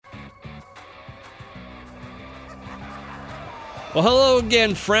Well, hello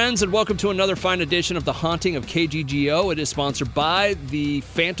again, friends, and welcome to another fine edition of The Haunting of KGGO. It is sponsored by the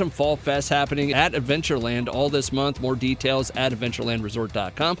Phantom Fall Fest happening at Adventureland all this month. More details at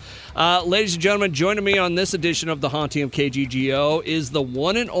adventurelandresort.com. Ladies and gentlemen, joining me on this edition of The Haunting of KGGO is the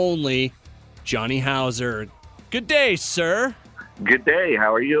one and only Johnny Hauser. Good day, sir. Good day.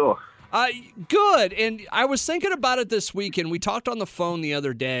 How are you? Good. And I was thinking about it this week, and we talked on the phone the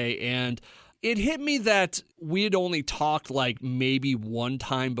other day, and it hit me that we had only talked like maybe one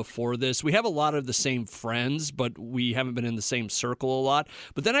time before this. We have a lot of the same friends, but we haven't been in the same circle a lot.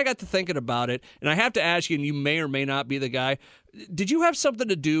 But then I got to thinking about it, and I have to ask you, and you may or may not be the guy, did you have something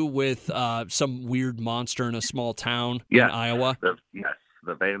to do with some weird monster in a small town in Iowa? Yes,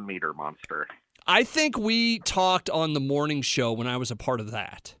 the Van Meter monster. I think we talked on the morning show when I was a part of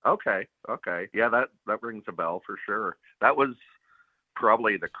that. Okay. Yeah, that rings a bell for sure. That was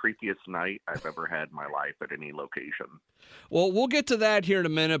probably the creepiest night I've ever had in my life at any location. Well, we'll get to that here in a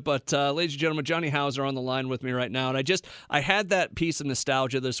minute, but ladies and gentlemen, Johnny Hauser on the line with me right now, and I had that piece of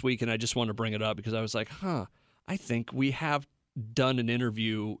nostalgia this week, and I just wanted to bring it up because I was like, I think we have done an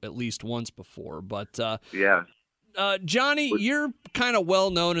interview at least once before, but yeah. Johnny, you're kind of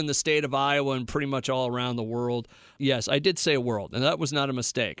well known in the state of Iowa and pretty much all around the world. Yes, I did say world, and that was not a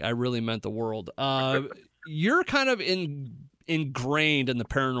mistake. I really meant the world. You're kind of ingrained in the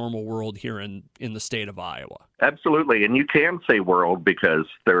paranormal world here in the state of Iowa. Absolutely. And you can say world because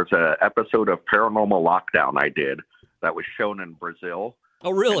there's an episode of Paranormal Lockdown I did that was shown in Brazil.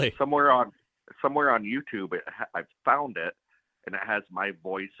 Oh, really? And somewhere on YouTube, I found it, and it has my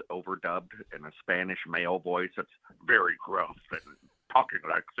voice overdubbed in a Spanish male voice. It's very gruff and talking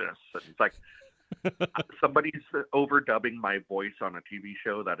like this. And it's like somebody's overdubbing my voice on a TV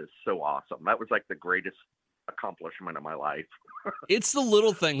show. That is so awesome. That was like the greatest accomplishment of my life. It's the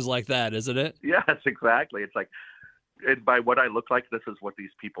little things like that, isn't it? Yes, exactly. It's like, and by what I look like, this is what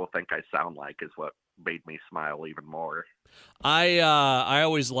these people think I sound like is what made me smile even more. I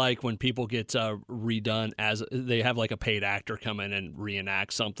always like when people get redone as they have like a paid actor come in and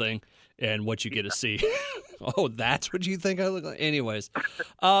reenact something, and what you get to see. Oh, that's what you think I look like? Anyways,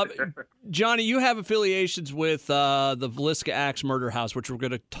 Johnny, you have affiliations with the Villisca Axe Murder House, which we're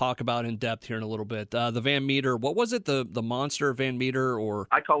going to talk about in depth here in a little bit. The Van Meter, what was it? The monster Van Meter, or?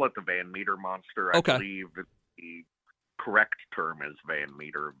 I call it the Van Meter monster. Okay. I believe the correct term is Van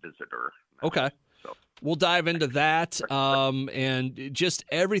Meter visitor. Okay. So we'll dive into that and just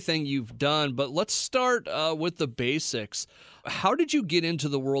everything you've done. But let's start with the basics. How did you get into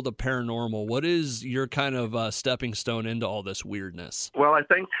the world of paranormal? What is your kind of stepping stone into all this weirdness? Well, I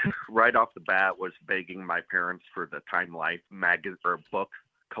think right off the bat was begging my parents for the Time Life magazine or book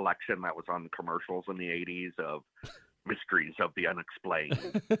collection that was on the commercials in the 80s of Mysteries of the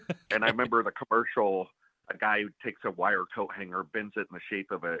Unexplained. And I remember the commercial, a guy who takes a wire coat hanger, bends it in the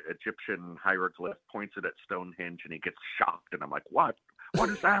shape of an Egyptian hieroglyph, points it at Stonehenge, and he gets shocked. And I'm like, what? What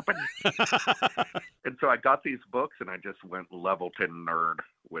is happening? And so I got these books, and I just went level 10 nerd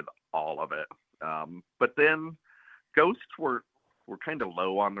with all of it. But then ghosts were kind of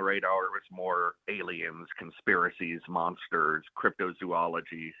low on the radar. It was more aliens, conspiracies, monsters,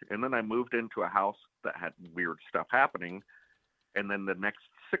 cryptozoology. And then I moved into a house that had weird stuff happening. And then the next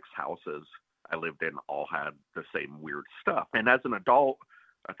 6 houses I lived in all had the same weird stuff. And as an adult,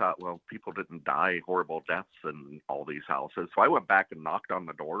 I thought, well, people didn't die horrible deaths in all these houses. So I went back and knocked on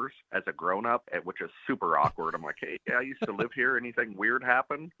the doors as a grown-up, which is super awkward. I'm like, hey, yeah, I used to live here. Anything weird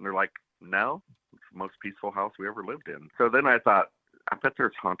happen? And they're like, no, it's the most peaceful house we ever lived in. So then I thought, I bet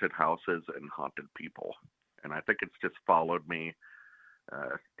there's haunted houses and haunted people. And I think it's just followed me.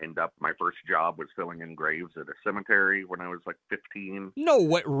 My first job was filling in graves at a cemetery when I was like 15. No,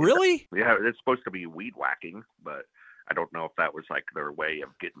 what, really? Yeah, it's supposed to be weed whacking, but I don't know if that was like their way of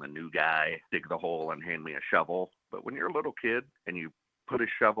getting the new guy, dig the hole and hand me a shovel. But when you're a little kid and you put a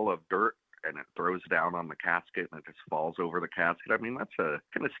shovel of dirt and it throws down on the casket and it just falls over the casket, I mean, that's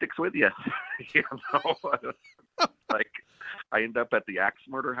kind of sticks with you. You know, like I end up at the Axe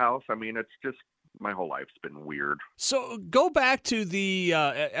Murder House. I mean, it's just, my whole life's been weird. So go back to the,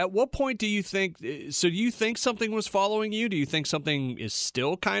 at what point do you think something was following you? Do you think something is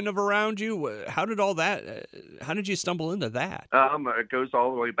still kind of around you? How did you stumble into that? It goes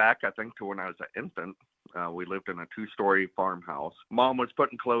all the way back, I think, to when I was an infant. We lived in a 2-story farmhouse. Mom was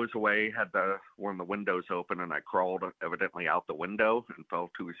putting clothes away, had one of the windows open, and I crawled evidently out the window and fell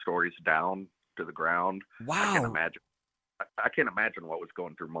 2 stories down to the ground. Wow. I can't imagine what was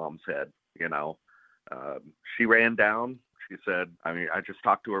going through Mom's head, you know. She ran down. She said, I just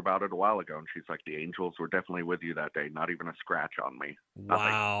talked to her about it a while ago, and she's like, the angels were definitely with you that day, not even a scratch on me. Wow.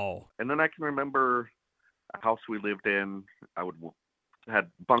 Nothing. And then I can remember house we lived in,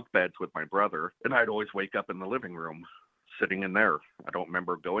 had bunk beds with my brother, and I'd always wake up in the living room sitting in there. I don't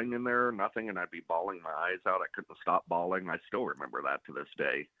remember going in there, nothing, and I'd be bawling my eyes out. I couldn't stop bawling. I still remember that to this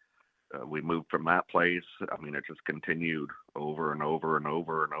day. We moved from that place. I mean, it just continued over and over and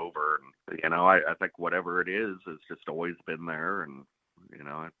over and over. And, I think whatever it is just always been there. And,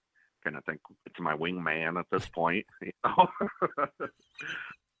 I kind of think it's my wingman at this point.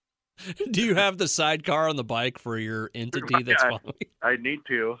 Do you have the sidecar on the bike for your entity that's following? I need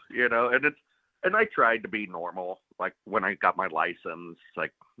to, and I tried to be normal. Like when I got my license,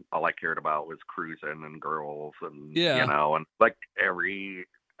 like all I cared about was cruising and girls and, and like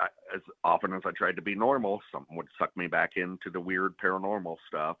as often as I tried to be normal, something would suck me back into the weird paranormal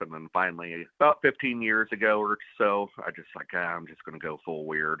stuff. And then finally, about 15 years ago or so, I just I'm just going to go full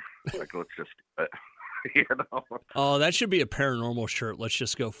weird. Like, let's just, Oh, that should be a paranormal shirt. Let's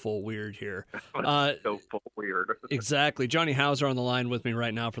just go full weird here. Let's go full weird. Exactly. Johnny Hauser on the line with me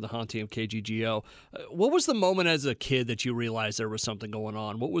right now for the haunting of KGGO. What was the moment as a kid that you realized there was something going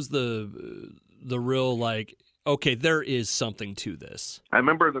on? What was the real, okay, there is something to this? I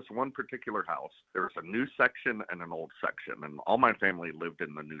remember this one particular house. There was a new section and an old section, and all my family lived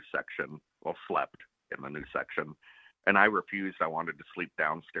in the new section, slept in the new section, and I refused. I wanted to sleep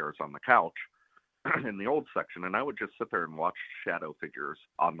downstairs on the couch in the old section, and I would just sit there and watch shadow figures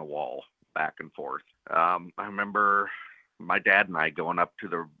on the wall back and forth. I remember my dad and I going up to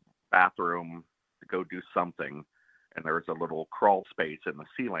the bathroom to go do something, and there was a little crawl space in the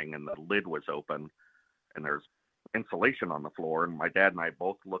ceiling, and the lid was open, and there's insulation on the floor, and my dad and I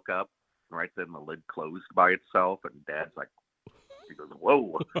both look up, and right then the lid closed by itself, and Dad's like, he goes,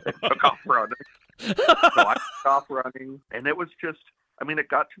 whoa, and took off running. So I took off running, and it was just, it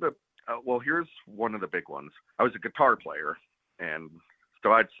got to the, here's one of the big ones. I was a guitar player, and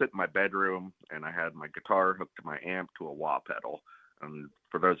so I'd sit in my bedroom, and I had my guitar hooked to my amp to a wah pedal. And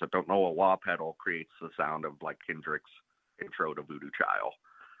for those that don't know, a wah pedal creates the sound of like Hendrix's Intro to Voodoo Child.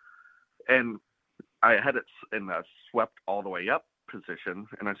 And I had it in a swept all the way up position,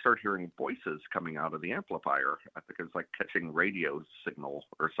 and I started hearing voices coming out of the amplifier. I think it was like catching radio signal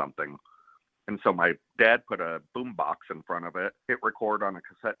or something. And so my dad put a boom box in front of it, hit record on a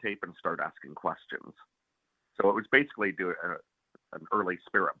cassette tape, and started asking questions. So it was basically an early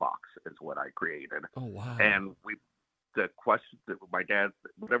spirit box is what I created. Oh, wow. And the question that my dad,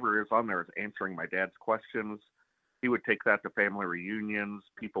 whatever is on there is answering my dad's questions. He would take that to family reunions.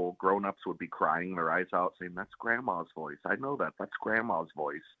 People, grown-ups would be crying their eyes out saying, that's Grandma's voice. I know that. That's Grandma's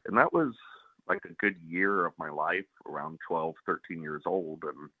voice. And that was like a good year of my life, around 12, 13 years old.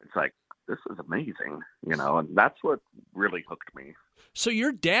 And it's like, this is amazing, and that's what really hooked me. So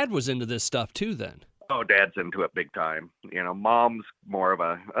your dad was into this stuff too then? Oh, Dad's into it big time. Mom's more of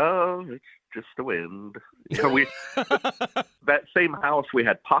it's just the wind. That same house, we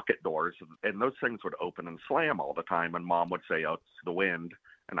had pocket doors, and those things would open and slam all the time. And Mom would say, oh, it's the wind.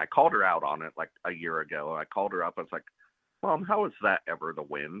 And I called her out on it like a year ago. I called her up. I was like, Mom, how is that ever the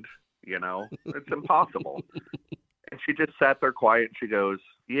wind? It's impossible. And she just sat there quiet, and she goes,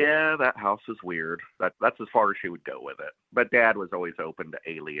 yeah, that house is weird. That's as far as she would go with it. But Dad was always open to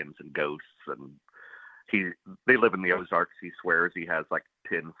aliens and ghosts, and they live in the Ozarks. He swears he has like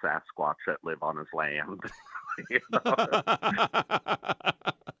 10 Sasquatch that live on his land.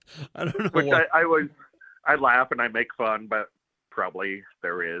 I don't know. Which I laugh and I make fun, but probably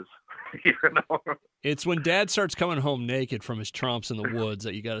there is. It's when Dad starts coming home naked from his tromps in the woods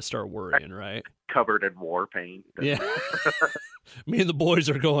that you got to start worrying, right? Covered in war paint. Yeah. Me and the boys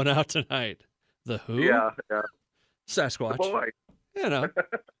are going out tonight. The who? Yeah. Sasquatch. The boy.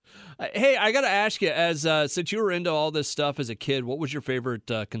 Hey, I got to ask you, since you were into all this stuff as a kid, what was your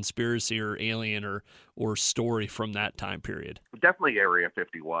favorite conspiracy or alien or story from that time period? Definitely Area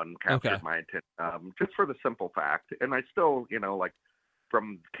 51 captured my attention, just for the simple fact. And I still,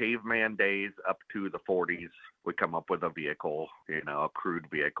 from caveman days up to the 40s, we come up with a vehicle, a crude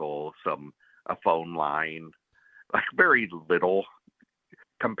vehicle, a phone line, like very little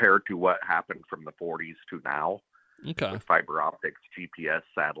compared to what happened from the 40s to now. Okay. With fiber optics, GPS,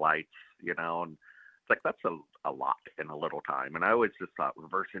 satellites, and it's like that's a lot in a little time. And I always just thought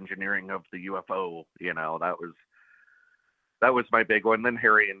reverse engineering of the UFO, that was my big one. Then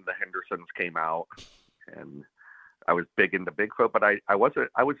Harry and the Hendersons came out, and I was big into Bigfoot, but I was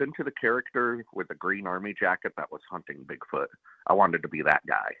into the character with the green army jacket that was hunting Bigfoot. I wanted to be that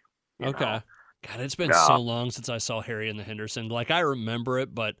guy. Okay. God, it's been so long since I saw Harry and the Henderson. Like, I remember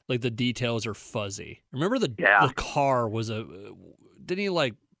it, but, like, the details are fuzzy. Remember the car was didn't he,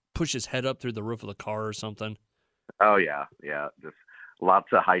 like, push his head up through the roof of the car or something? Oh, yeah. Just lots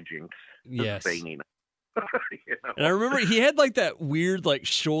of hijinks. Yes. And I remember he had like that weird like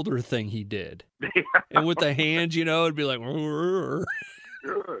shoulder thing he did. Yeah. And with the hands, it'd be like,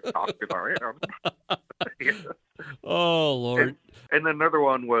 Talk to our hands. Yeah. oh, Lord. And another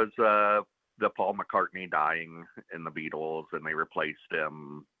one was the Paul McCartney dying in the Beatles, and they replaced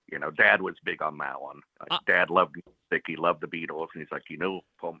him. Dad was big on that one. Dad loved music. He loved the Beatles, and he's like,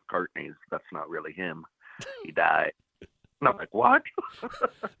 Paul McCartney's, that's not really him. He died. And I'm like, what?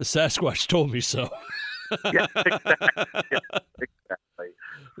 The Sasquatch told me so. Yeah, exactly. Exactly.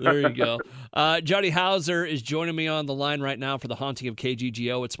 There you go. Johnny Hauser is joining me on the line right now for the Haunting of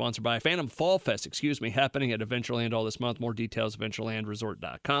KGGO. It's sponsored by Phantom Fall Fest, happening at Adventureland all this month. More details,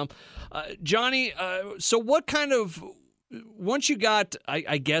 adventurelandresort.com. Johnny, so what kind of, once you got,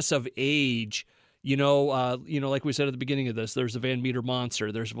 I guess, of age, like we said at the beginning of this, there's the Van Meter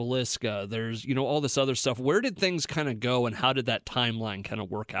Monster, there's Villisca, there's, all this other stuff. Where did things kind of go, and how did that timeline kind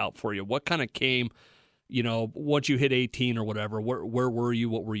of work out for you? What kind of came, once you hit 18 or whatever? Where were you?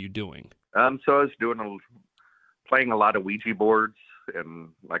 What were you doing? So I was playing a lot of Ouija boards, and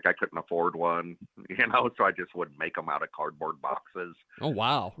like I couldn't afford one, so I just would make them out of cardboard boxes. Oh,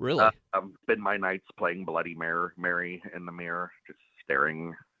 wow. Really? Spend my nights playing Bloody Mary in the mirror, just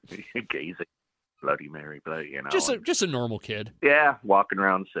staring, gazing. Bloody Mary, but just a normal kid. Yeah, walking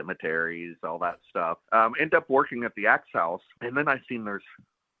around cemeteries, all that stuff. End up working at the Axe House, and then I seen there's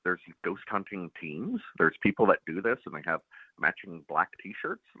ghost hunting teams. There's people that do this, and they have matching black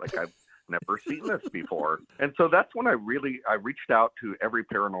T-shirts. Like I've never seen this before, and so that's when I reached out to every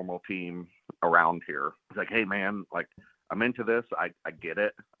paranormal team around here. It's like, hey man, like I'm into this. I get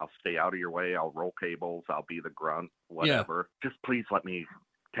it. I'll stay out of your way. I'll roll cables. I'll be the grunt. Whatever. Yeah. Just please let me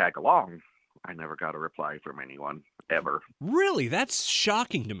tag along. I never got a reply from anyone, ever. Really? That's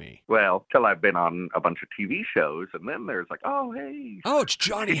shocking to me. Well, till I've been on a bunch of TV shows, and then there's like, oh, hey. Oh, it's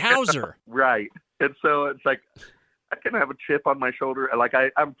Johnny Hauser. Right. And so it's like, I can have a chip on my shoulder. Like,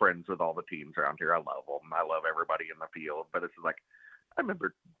 I'm friends with all the teams around here. I love them. I love everybody in the field. But it's like, I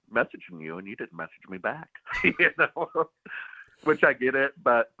remember messaging you, and you didn't message me back. Which I get it.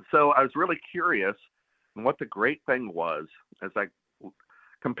 But so I was really curious. And what the great thing was, is like,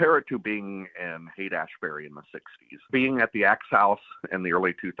 compare it to being in Haight-Ashbury in the 60s. Being at the Axe House in the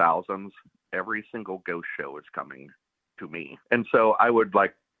early 2000s, every single ghost show is coming to me. And so I would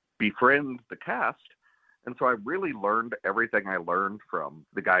befriend the cast. And so I really learned everything I learned from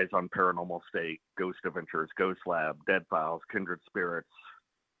the guys on Paranormal State, Ghost Adventures, Ghost Lab, Dead Files, Kindred Spirits,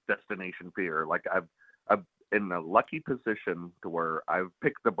 Destination Fear. Like I've in a lucky position to where I've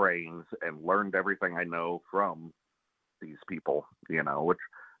picked the brains and learned everything I know from these people, which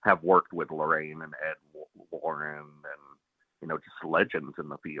have worked with Lorraine and Ed Warren and, just legends in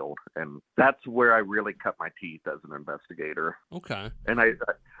the field. And that's where I really cut my teeth as an investigator. Okay. And I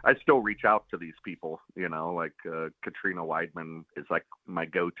still reach out to these people, Katrina Weidman is like my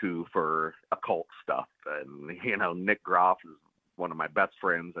go-to for occult stuff. And, Nick Groff is one of my best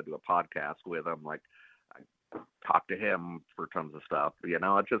friends. I do a podcast with him. Like I talk to him for tons of stuff,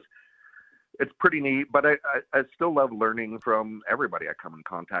 it's pretty neat, but I still love learning from everybody I come in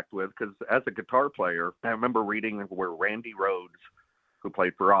contact with, because as a guitar player, I remember reading where Randy Rhoads, who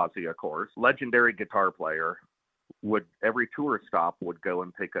played for Ozzy, of course, legendary guitar player, every tour stop would go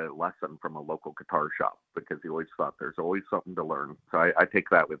and take a lesson from a local guitar shop, because he always thought there's always something to learn. So I take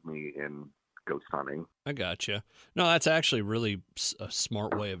that with me in ghost hunting. I gotcha. No, that's actually really a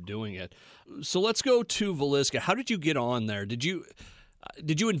smart way of doing it. So let's go to Villisca. How did you get on there? Did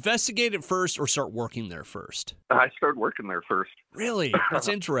you investigate it first or start working there first? I started working there first. Really? That's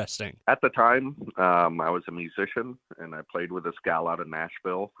interesting. At the time, I was a musician, and I played with this gal out of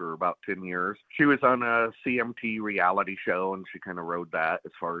Nashville for about 10 years. She was on a CMT reality show, and she kind of rode that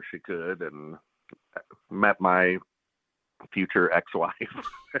as far as she could, and met my future ex-wife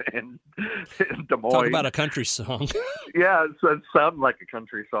in Des Moines. Talk about a country song. Yeah, it sounded like a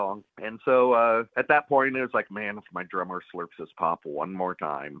country song. And so at that point, it was like, man, if my drummer slurps his pop one more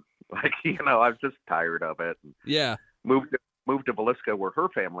time, I was just tired of it. Yeah. Moved to Villisca, where her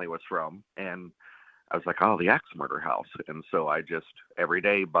family was from, and I was like, oh, the Axe Murder House. And so I just every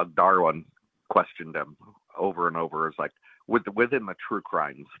day bugged Darwin, questioned him over and over. It's like within the true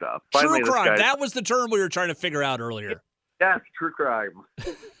crime stuff. True crime. That was the term we were trying to figure out earlier. Yeah, it's true crime.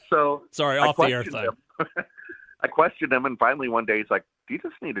 So sorry, off the air thing. I questioned him, and finally one day he's like, do you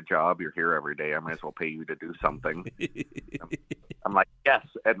just need a job? You're here every day. I might as well pay you to do something. I'm like, yes.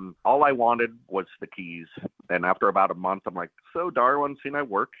 And all I wanted was the keys. And after about a month, I'm like, so Darwin, seen I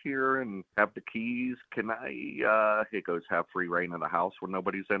work here and have the keys. Can I, he goes, have free reign of the house when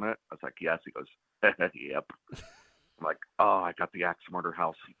nobody's in it? I was like, yes. He goes, yep. I'm like, oh, I got the Axe Murder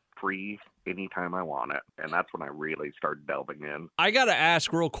House free anytime I want it. And that's when I really started delving in. I got to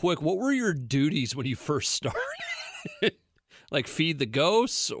ask real quick, what were your duties when you first started? Like feed the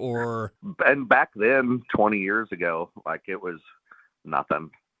ghosts or? And back then, 20 years ago, like it was nothing.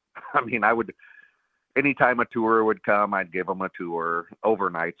 I mean, anytime a tour would come, I'd give them a tour.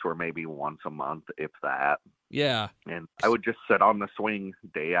 Overnights were maybe once a month, if that. Yeah. And I would just sit on the swing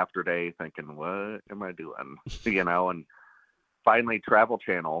day after day thinking, what am I doing? And finally Travel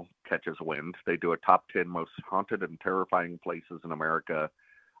Channel catches wind. They do a top 10 most haunted and terrifying places in America.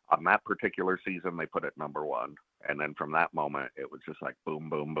 On that particular season, they put it number 1. And then from that moment, it was just like boom,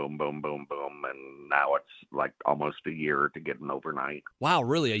 boom, boom, boom, boom, boom. And now it's like almost a year to get an overnight. Wow,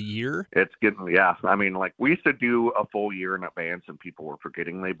 really? A year? It's getting, yeah. I mean, like we used to do a full year in advance and people were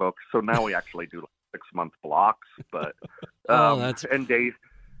forgetting they booked. So now we actually do like 6-month blocks. But, and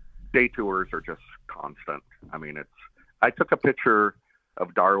day tours are just constant. I mean, I took a picture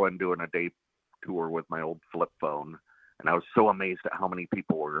of Darwin doing a day tour with my old flip phone. And I was so amazed at how many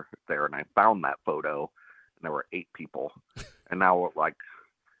people were there. And I found that photo, and there were 8 people. And now, like,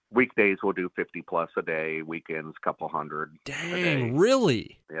 weekdays we'll do 50 plus a day, weekends, couple hundred. Dang,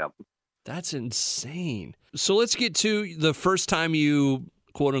 really? Yep. That's insane. So let's get to the first time you,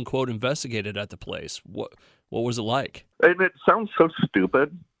 quote unquote, investigated at the place. What was it like? And it sounds so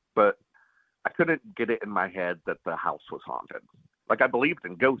stupid, but I couldn't get it in my head that the house was haunted. Like, I believed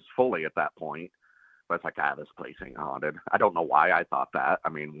in ghosts fully at that point. But it's like, this place ain't haunted. I don't know why I thought that. I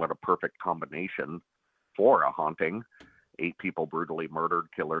mean, what a perfect combination for a haunting. 8 people brutally murdered,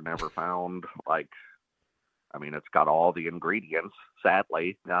 killer never found. Like, I mean, it's got all the ingredients,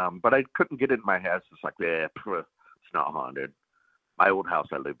 sadly. But I couldn't get it in my head. It's just like, it's not haunted. My old house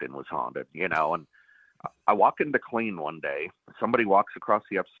I lived in was haunted, and I walk into clean one day. Somebody walks across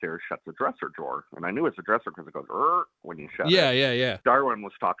the upstairs, shuts a dresser drawer. And I knew it's a dresser because it goes, when you shut it. Yeah. Darwin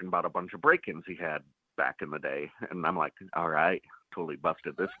was talking about a bunch of break-ins he had back in the day. And I'm like, all right, totally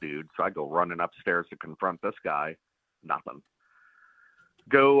busted this dude. So I go running upstairs to confront this guy. Nothing.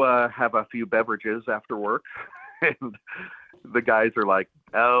 Go have a few beverages after work. And the guys are like,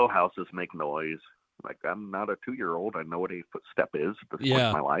 houses make noise. Like, I'm not a 2-year-old. I know what a footstep is at this point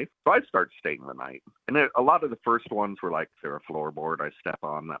in my life. So I start staying the night. And a lot of the first ones were like, there a floorboard I step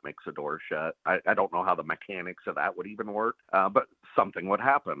on that makes a door shut. I don't know how the mechanics of that would even work, but something would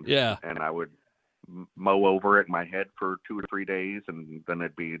happen. Yeah. And I would mow over it in my head for 2 or 3 days, and then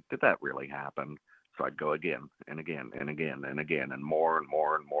it'd be, did that really happen? So I'd go again and again and again and again and more and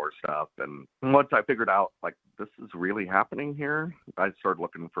more and more stuff. And once I figured out, like, this is really happening here, I started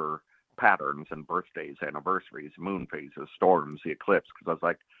looking for patterns and birthdays, anniversaries, moon phases, storms, the eclipse, because I was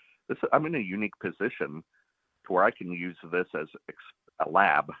like, I'm in a unique position to where I can use this as a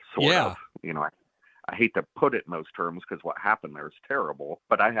lab, sort of. I hate to put it in those terms because what happened there is terrible,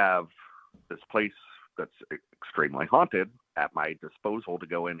 but I have this place that's extremely haunted at my disposal to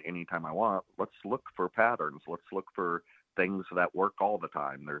go in anytime I want. Let's look for patterns. Let's look for things that work all the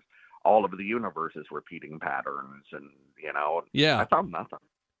time. There's all of the universe is repeating patterns, and I found nothing.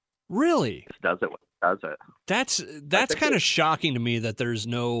 Really? Just does it when it does it. That's kind of shocking to me that there's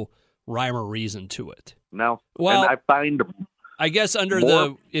no rhyme or reason to it. No. Well, and I find, I guess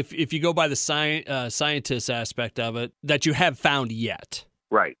under if you go by the scientist aspect of it, that you have found yet.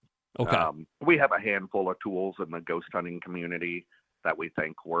 Right. Okay. We have a handful of tools in the ghost hunting community that we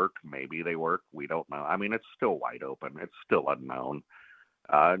think work. Maybe they work. We don't know. I mean, it's still wide open. It's still unknown.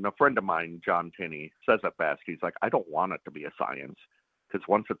 And a friend of mine, John Tinney, says it best. He's like, I don't want it to be a science. Because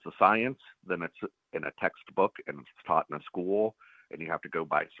once it's a science, then it's in a textbook and it's taught in a school, and you have to go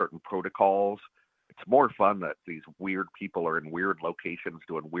by certain protocols. It's more fun that these weird people are in weird locations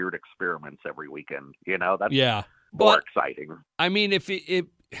doing weird experiments every weekend. That's more exciting. I mean, if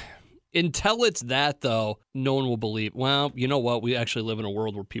until it's that, though, no one will believe. Well, you know what? We actually live in a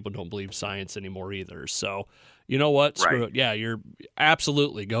world where people don't believe science anymore either. So, you know what? Screw it. Yeah, you're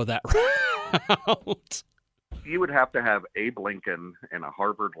absolutely go that route. You would have to have Abe Lincoln in a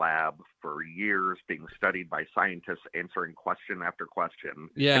Harvard lab for years being studied by scientists answering question after question.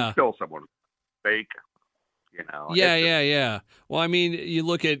 Yeah. And still someone fake, Yeah. Well, I mean, you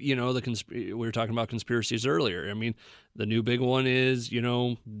look at, we were talking about conspiracies earlier. I mean, the new big one is,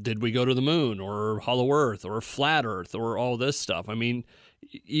 did we go to the moon or hollow earth or flat earth or all this stuff? I mean,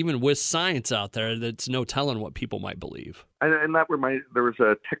 even with science out there, that's no telling what people might believe. And that there was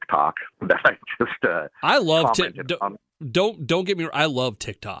a TikTok that I just I love TikTok. Don't get me wrong. I love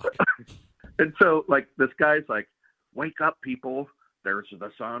TikTok. And so, like, this guy's like, wake up, people. There's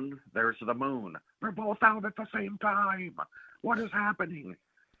the sun. There's the moon. They're both out at the same time. What is happening?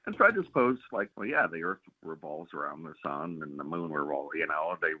 And so I just posed like, well, yeah, the Earth revolves around the sun and the moon revolve,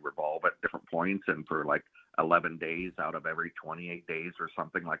 they revolve at different points. And for like 11 days out of every 28 days or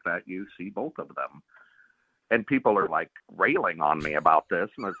something like that, you see both of them. And people are like railing on me about this.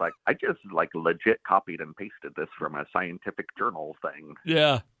 And it's like, I just like legit copied and pasted this from a scientific journal thing.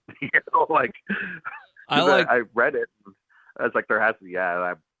 Yeah. Like, I read it. And I was like, there has to be,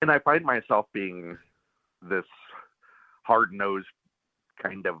 and I find myself being this hard-nosed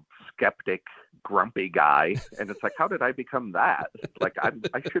kind of skeptic, grumpy guy. And it's like, how did I become that? Like, I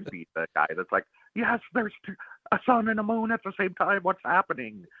should be the guy that's like, yes, there's a sun and a moon at the same time. What's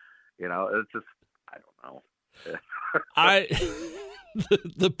happening? It's just, I don't know.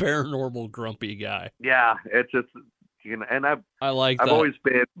 The paranormal grumpy guy. Yeah, it's just, and I've always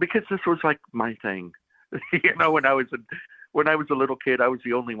been, because this was like my thing. When I was a little kid, I was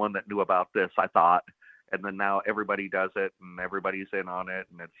the only one that knew about this, I thought. And then now everybody does it and everybody's in on it.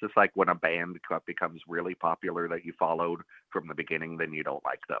 And it's just like when a band becomes really popular that you followed from the beginning, then you don't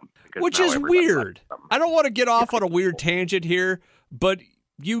like them. Which is weird. I don't want to get off on a weird tangent here, but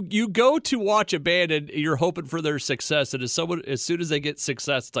you go to watch a band and you're hoping for their success. And as soon as they get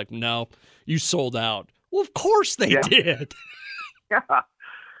success, it's like, no, you sold out. Well, of course they did. Yeah.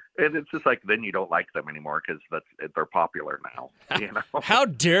 And it's just like, then you don't like them anymore because they're popular now. How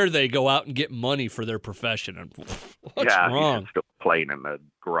dare they go out and get money for their profession? And what's wrong? Still playing in the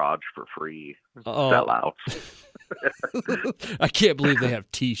garage for free. Sellouts. I can't believe they have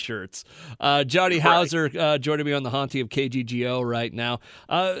T-shirts. Johnny Hauser joining me on the Haunting of KGGO right now.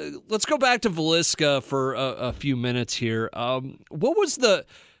 Let's go back to Villisca for a few minutes here. What was the?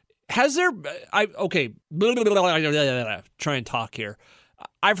 Has there? Try and talk here.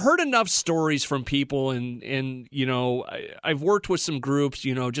 I've heard enough stories from people, and I've worked with some groups,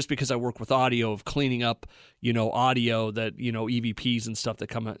 just because I work with audio, of cleaning up, audio that, EVPs and stuff that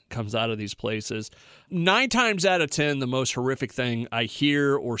comes out of these places. 9 times out of 10, the most horrific thing I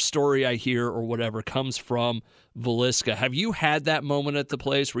hear or story I hear or whatever comes from Villisca. Have you had that moment at the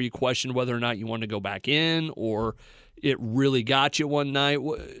place where you questioned whether or not you want to go back in, or it really got you one night?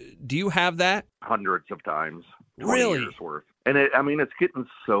 Do you have that? Hundreds of times. 20 Really? Years worth. And it's getting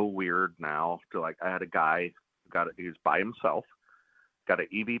so weird now. I had a guy he was by himself, got an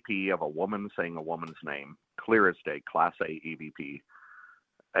EVP of a woman saying a woman's name, clear as day, Class A EVP.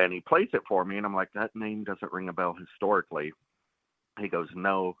 And he plays it for me, and I'm like, that name doesn't ring a bell historically. He goes,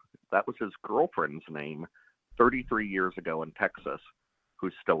 no, that was his girlfriend's name 33 years ago in Texas,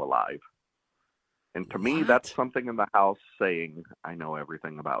 who's still alive. And to me, that's something in the house saying, I know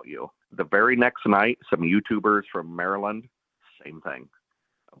everything about you. The very next night, some YouTubers from Maryland, same thing.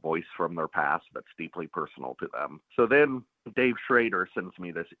 A voice from their past that's deeply personal to them. So then Dave Schrader sends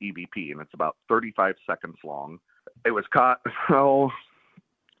me this EVP, and it's about 35 seconds long. It was caught,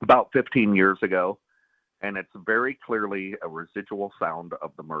 about 15 years ago, and it's very clearly a residual sound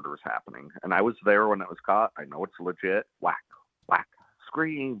of the murders happening. And I was there when it was caught. I know it's legit. Whack, whack,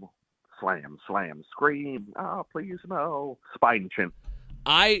 scream, slam, slam, scream. Oh, please no. Spine chin.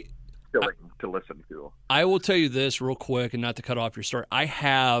 To listen to. I will tell you this real quick, and not to cut off your story. I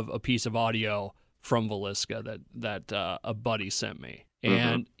have a piece of audio from Villisca that a buddy sent me,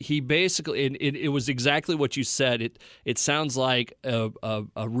 and he basically, and it was exactly what you said. It sounds like a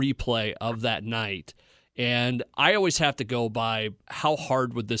replay of that night, and I always have to go by how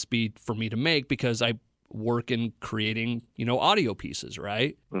hard would this be for me to make, because I work in creating audio pieces,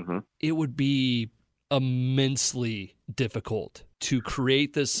 right? Mm-hmm. It would be immensely difficult to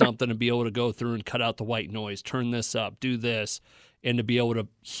create this something and be able to go through and cut out the white noise, turn this up, do this, and to be able to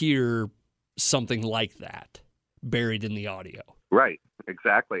hear something like that buried in the audio. Right,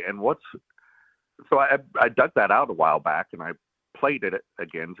 exactly. And so I dug that out a while back, and I played it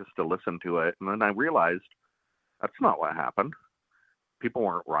again just to listen to it, and then I realized that's not what happened. People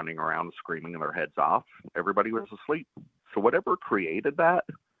weren't running around screaming their heads off. Everybody was asleep. So whatever created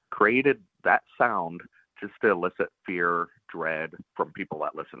that sound just to elicit fear, dread from people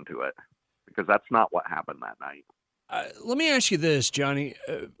that listen to it, because that's not what happened that night. Let me ask you this, Johnny.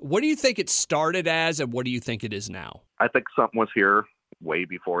 What do you think it started as, and what do you think it is now? I think something was here way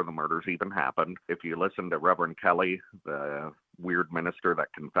before the murders even happened. If you listen to Reverend Kelly, the weird minister that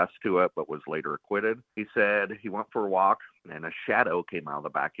confessed to it but was later acquitted, he said he went for a walk and a shadow came out of the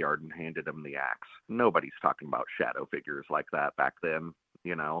backyard and handed him the axe. Nobody's talking about shadow figures like that back then,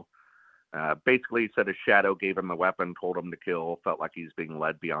 Basically, he said a shadow gave him the weapon, told him to kill, felt like he's being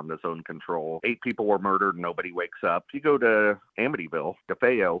led beyond his own control. 8 people were murdered, nobody wakes up. If you go to Amityville,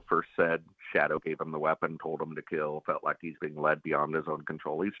 DeFeo first said shadow gave him the weapon, told him to kill, felt like he's being led beyond his own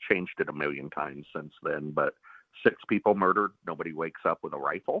control. He's changed it a million times since then, but 6 people murdered. Nobody wakes up with a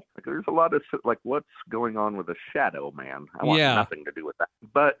rifle. Like, there's a lot of, like, what's going on with the shadow man? I want nothing to do with that.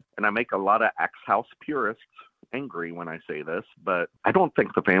 But, and I make a lot of ex-house purists angry when I say this, but I don't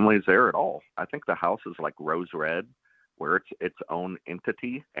think the family is there at all. I think the house is like Rose Red, where it's its own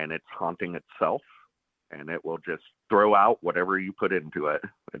entity and it's haunting itself, and it will just throw out whatever you put into it.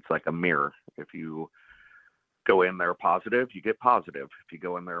 It's like a mirror. If you go in there positive, you get positive. If you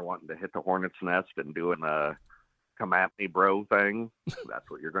go in there wanting to hit the hornet's nest and doing a come at me bro thing, that's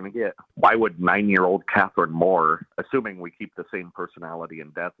what you're going to get. Why would 9-year-old Catherine Moore, assuming we keep the same personality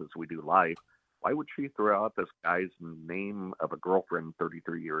in death as we do life, why would she throw out this guy's name of a girlfriend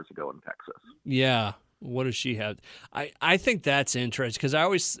 33 years ago in Texas? Yeah. What does she have? I think that's interesting because I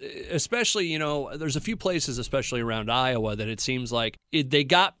always, especially, you know, there's a few places, especially around Iowa, that it seems like they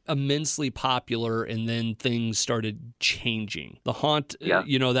got immensely popular and then things started changing. The haunt,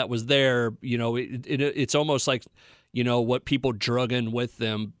 you know, that was there, you know, it's almost like, you know, what people drug in with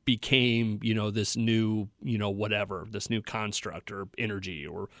them became, you know, this new, you know, whatever, this new construct or energy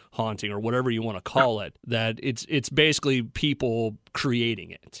or haunting or whatever you want to call it, that it's basically people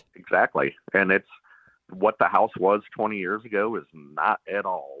creating it. Exactly. And it's, what the house was 20 years ago is not at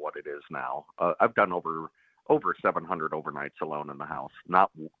all what it is now. I've done over 700 overnights alone in the house.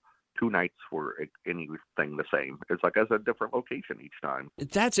 Not 2 nights were anything the same. It's like as a different location each time.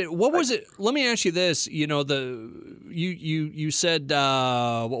 That's it. What was it? Let me ask you this. You know, you said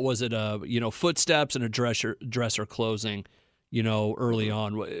what was it? You know, footsteps and a dresser closing. You know, early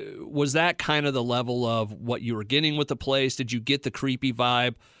on, was that kind of the level of what you were getting with the place? Did you get the creepy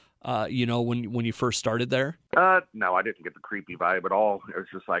vibe? You know, when you first started there? No, I didn't get the creepy vibe at all. It was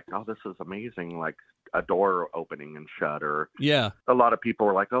just like, oh, this is amazing. Like a door opening and shut, or a lot of people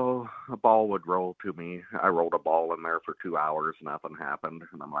were like, oh, a ball would roll to me. I rolled a ball in there for 2 hours. Nothing happened.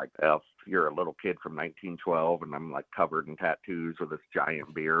 And I'm like, if you're a little kid from 1912 and I'm like covered in tattoos with this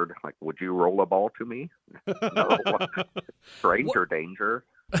giant beard, like, would you roll a ball to me? No. Stranger danger.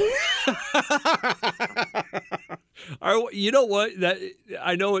 You know what? That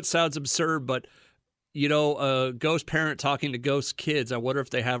I know it sounds absurd, but you know, a ghost parent talking to ghost kids. I wonder if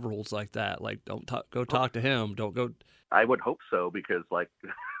they have rules like that. Like, don't go talk to him. Don't go. I would hope so, because like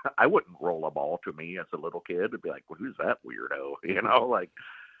I wouldn't roll a ball to me as a little kid. It'd be like, well, who's that weirdo? You know, like.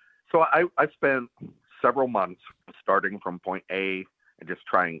 So I spent several months starting from point A and just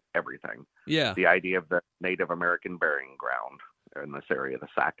trying everything. Yeah. The idea of the Native American burying ground in this area, the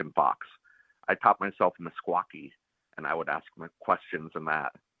Sac and Fox. I taught myself Meskwaki, and I would ask my questions and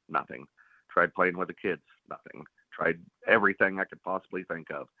that. Nothing. Tried playing with the kids. Nothing. Tried everything I could possibly think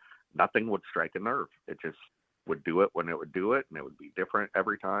of. Nothing would strike a nerve. It just would do it when it would do it, and it would be different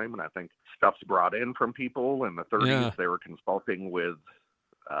every time. And I think stuff's brought in from people. In the 30s, Yeah. They were consulting with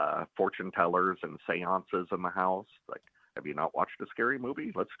fortune tellers and seances in the house. Like, have you not watched a scary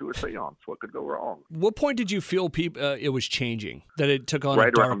movie? Let's do a seance. What could go wrong? What point did you feel it was changing, that it took on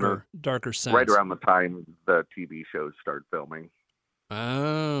a darker sense? Right around the time the TV shows started filming.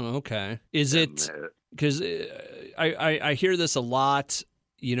 Oh, okay. Is it because I hear this a lot?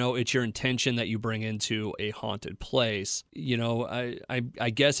 You know, it's your intention that you bring into a haunted place. You know, I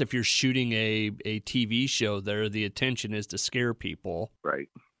guess if you're shooting a TV show there, the intention is to scare people. Right.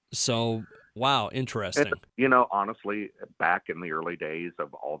 So, wow, interesting. And, you know, honestly, back in the early days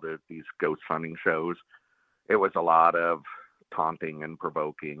of all these ghost hunting shows, it was a lot of taunting and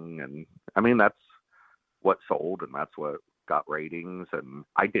provoking. And I mean, that's what sold, and that's what got ratings. And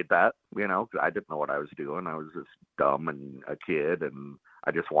I did that, you know, 'cause I didn't know what I was doing. I was just dumb and a kid, and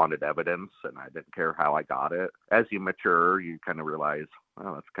I just wanted evidence, and I didn't care how I got it. As you mature, you kind of realize,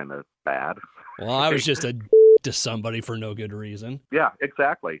 oh, that's kind of bad. Well, I was just a to somebody for no good reason. Yeah,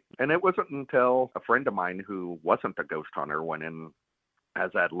 exactly. And it wasn't until a friend of mine who wasn't a ghost hunter went in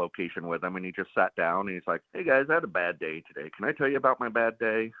as that location with him, and he just sat down and he's like, hey guys, I had a bad day today. Can I tell you about my bad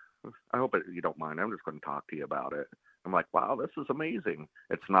day? I hope you don't mind. I'm just going to talk to you about it. I'm like, wow, this is amazing.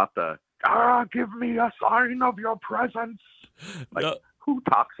 It's not the, give me a sign of your presence. Like, no. Who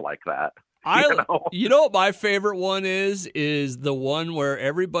talks like that? You know what my favorite one is the one where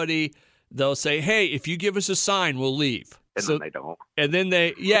everybody, they'll say, hey, if you give us a sign, we'll leave. And then they don't. And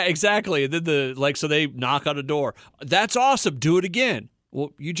then yeah, exactly. And then so they knock on a door. That's awesome. Do it again.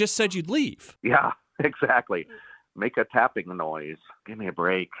 Well, you just said you'd leave. Yeah, exactly. Make a tapping noise. Give me a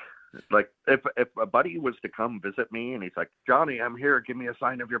break. Like if a buddy was to come visit me and he's like, Johnny, I'm here. Give me a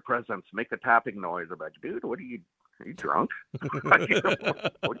sign of your presence. Make a tapping noise. I'm like, dude, are you drunk? What are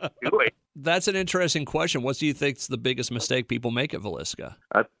you doing? That's an interesting question. What do you think is the biggest mistake people make at Villisca?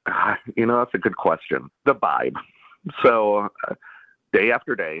 You know, that's a good question. The vibe. So day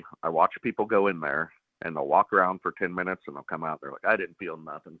after day, I watch people go in there And they'll walk around for 10 minutes and they'll come out. They're like, I didn't feel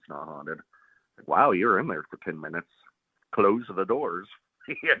nothing. It's not haunted. Like, wow, you were in there for 10 minutes. Close the doors.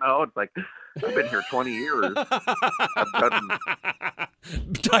 It's like, I've been here 20 years. I've done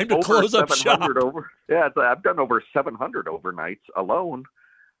time to close up shop. I've done over 700 overnights alone.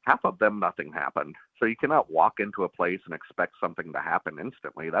 Half of them, nothing happened. So you cannot walk into a place and expect something to happen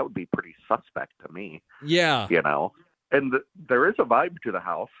instantly. That would be pretty suspect to me. Yeah. And there is a vibe to the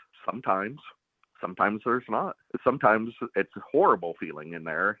house sometimes. Sometimes there's not. Sometimes it's a horrible feeling in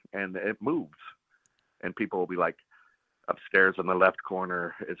there and it moves. And people will be like, upstairs in the left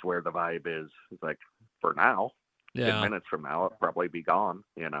corner is where the vibe is. It's like, for now, 10 minutes from now, it'll probably be gone.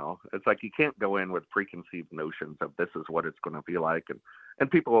 It's like you can't go in with preconceived notions of this is what it's going to feel like.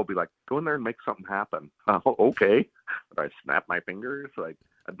 And people will be like, go in there and make something happen. Oh, okay. But I snap my fingers. Like,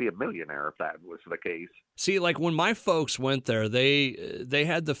 I'd be a millionaire if that was the case. See, like when my folks went there, they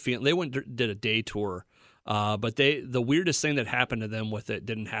had the feeling, they did a day tour, but the weirdest thing that happened to them with it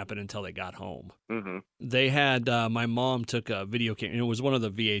didn't happen until they got home. Mm-hmm. They had, my mom took a video camera, and it was one of the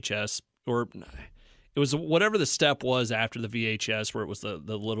VHS, or it was whatever the step was after the VHS, where it was the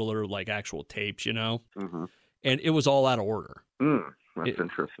littler, like, actual tapes, Mm-hmm. And it was all out of order. That's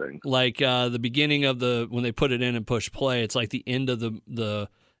interesting. Like the beginning of when they put it in and push play, it's like the end of the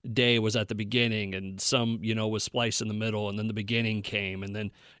day was at the beginning, and some, was spliced in the middle, and then the beginning came, and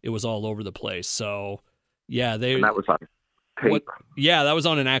then it was all over the place. So, yeah, and that was on tape. That was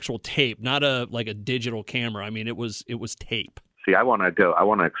on an actual tape, not a digital camera. I mean, it was tape. See, I want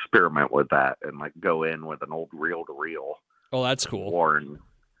to experiment with that and like go in with an old reel-to-reel. Oh, that's cool. Warren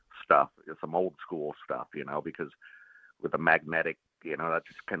stuff, some old school stuff, because with the magnetic, that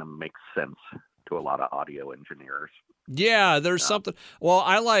just kind of makes sense to a lot of audio engineers. Yeah, there's something. Well,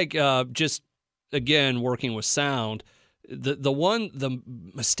 I like just, again, working with sound. The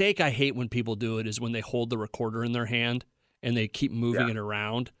mistake I hate when people do it is when they hold the recorder in their hand and they keep moving it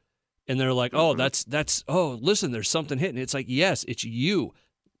around. And they're like, oh, listen, there's something hitting. It's like, yes, it's you.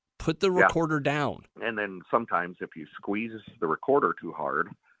 Put the recorder down. And then sometimes if you squeeze the recorder too hard,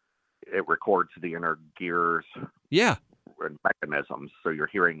 it records the inner gears. Yeah. And mechanisms, so you're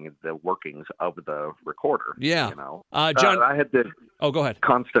hearing the workings of the recorder. Yeah. John, I had the go ahead.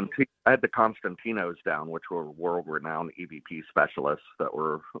 I had the Constantinos down, which were world-renowned EVP specialists that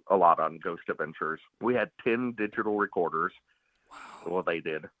were a lot on Ghost Adventures. We had 10 digital recorders. Wow. Well, they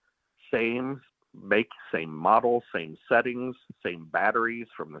did same make, same model, same settings, same batteries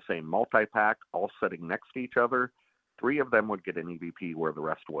from the same multi-pack, all sitting next to each other. 3 of them would get an EVP where the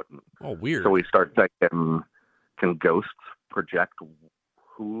rest wouldn't. Oh, weird. So we start thinking, can ghosts project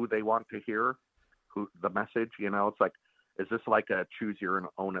who they want to hear, who the message? It's like, is this like a choose your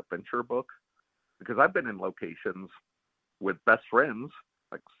own adventure book? Because I've been in locations with best friends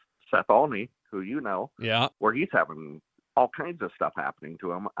like Seth Olney, who where he's having all kinds of stuff happening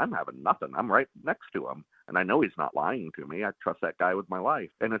to him. I'm having nothing. I'm right next to him, and I know he's not lying to me. I trust that guy with my life.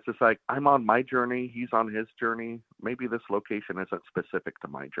 And it's just like, I'm on my journey, he's on his journey. Maybe this location isn't specific to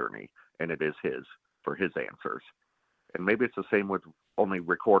my journey, and it is his, for his answers. And maybe it's the same with only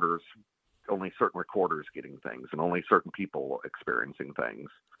certain recorders getting things and only certain people experiencing things.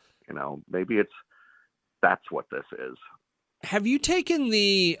 Maybe that's what this is. Have you taken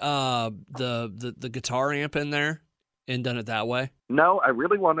the guitar amp in there and done it that way? No, I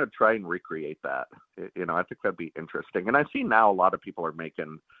really want to try and recreate that. I think that'd be interesting. And I see now a lot of people are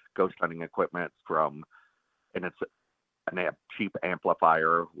making ghost hunting equipment and it's a cheap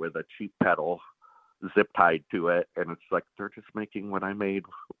amplifier with a cheap pedal zip tied to it, and it's like they're just making what I made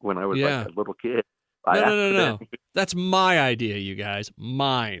when I was like a little kid. No. That's my idea, you guys.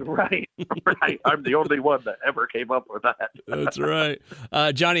 Mine. Right. I'm the only one that ever came up with that. That's right.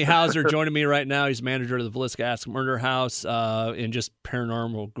 Johnny Hauser joining me right now. He's manager of the Villisca Ask Murder House and just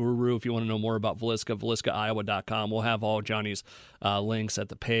paranormal guru. If you want to know more about Villisca, VilliscaIowa.com. We'll have all Johnny's links at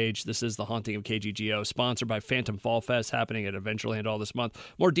the page. This is The Haunting of KGGO, sponsored by Phantom Fall Fest, happening at Adventureland all this month.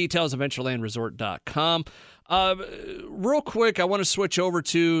 More details, AdventurelandResort.com. Real quick, I want to switch over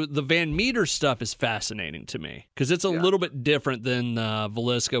to the Van Meter stuff. Is fascinating to me because it's a little bit different than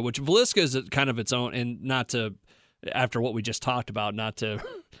Villisca, which Villisca is kind of its own, and not to, after what we just talked about, not to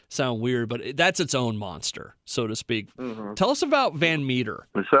sound weird, but that's its own monster, so to speak. Mm-hmm. Tell us about Van Meter.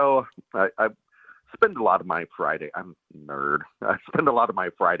 So I spend a lot of my I'm a nerd. I spend a lot of my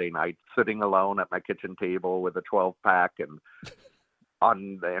Friday nights sitting alone at my kitchen table with a 12-pack and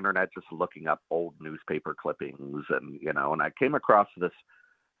on the internet just looking up old newspaper clippings, and I came across this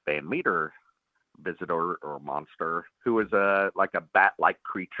Van Meter visitor or monster who was like a bat-like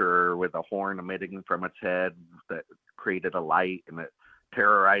creature with a horn emitting from its head that created a light, and it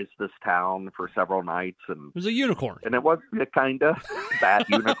terrorized this town for several nights, and It was a unicorn. And it was a kind of bat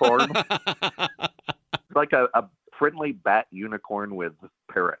unicorn. It's like a friendly bat unicorn with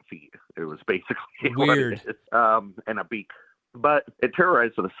parrot feet. It was basically weird. What it is. And a beak. But it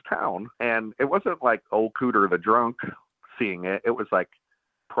terrorized this town, and it wasn't like old Cooter the drunk seeing it. It was like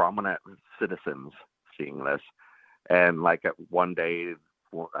prominent citizens seeing this. And like one day,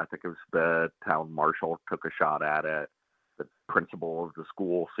 I think it was the town marshal took a shot at it. The principal of the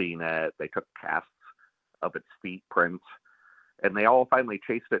school seen it. They took casts of its feet prints, and they all finally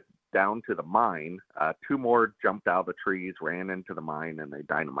chased it down to the mine. 2 more jumped out of the trees, ran into the mine, and they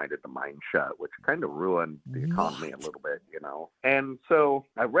dynamited the mine shut, which kind of ruined the economy a little bit, you know. And so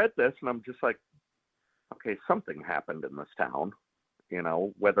I read this, and I'm just like, okay, something happened in this town, you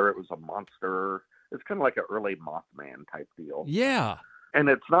know, whether it was a monster. It's kind of like an early Mothman type deal. Yeah. And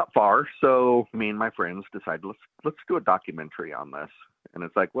it's not far, so me and my friends decided, let's do a documentary on this. And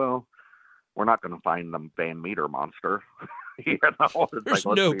it's like, well, we're not going to find the Van Meter monster. You know, there's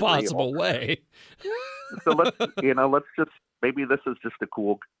like, no possible way. So let's just, maybe this is just a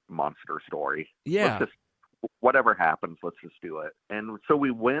cool monster story. Yeah. Let's just, whatever happens, let's just do it. And so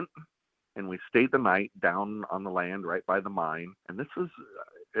we went and we stayed the night down on the land right by the mine. And this is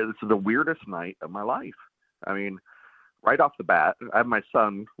the weirdest night of my life. I mean, right off the bat, I have my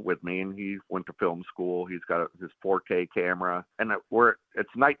son with me, and he went to film school. He's got his 4K camera, and it's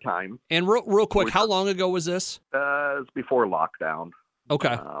nighttime. And real quick, how long ago was this? It's before lockdown.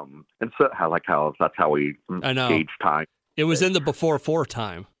 Okay. And so that's how we gauge time. It was in the before 4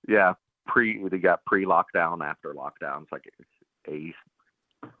 time. Yeah, they got pre-lockdown, after lockdown. It's like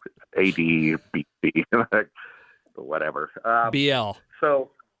AD, BC, whatever. BL. So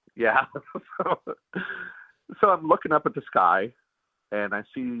yeah. So I'm looking up at the sky, and I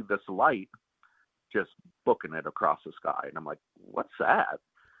see this light just booking it across the sky. And I'm like, what's that?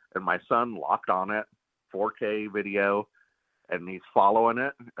 And my son locked on it, 4K video, and he's following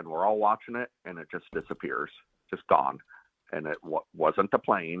it, and we're all watching it, and it just disappears, just gone. And it wasn't a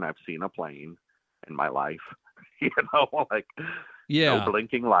plane. I've seen a plane in my life, like no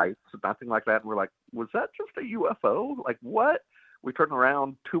blinking lights, nothing like that. And we're like, was that just a UFO? Like, what? We turn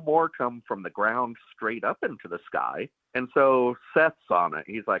around, 2 more come from the ground straight up into the sky. And so Seth's on it.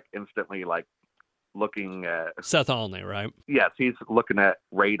 He's like instantly like looking at Seth Olney, right? Yes, he's looking at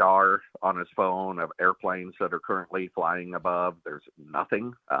radar on his phone of airplanes that are currently flying above. There's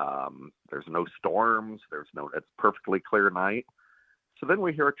nothing. There's no storms. It's perfectly clear night. So then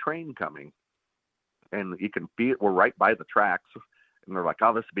we hear a train coming, and you can see it. We're right by the tracks, and they're like,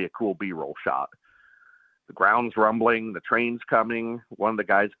 oh, this would be a cool B-roll shot. The ground's rumbling, the train's coming. One of the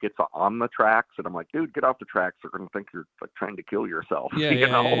guys gets on the tracks, and I'm like, dude, get off the tracks. They're going to think you're like trying to kill yourself.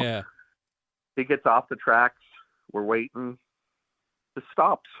 Yeah. He gets off the tracks. We're waiting. It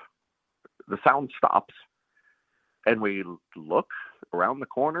stops. The sound stops. And we look around the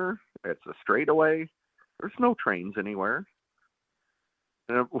corner. It's a straightaway. There's no trains anywhere.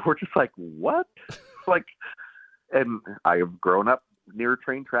 And we're just like, what? And I have grown up near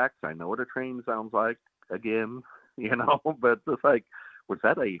train tracks. I know what a train sounds like. Again, but it's like, was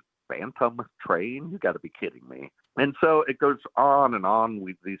that a phantom train? You got to be kidding me. And so it goes on and on.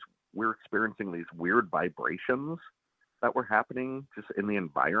 We're experiencing these weird vibrations that were happening just in the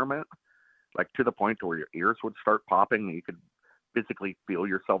environment, like to the point where your ears would start popping and you could physically feel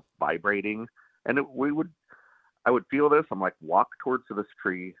yourself vibrating. And I would feel this. I'm like, walk towards this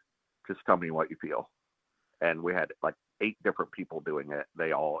tree. Just tell me what you feel. And we had like 8 different people doing it.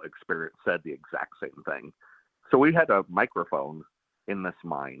 They all said the exact same thing. So we had a microphone in this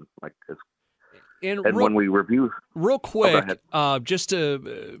mine, when we review. Real quick, just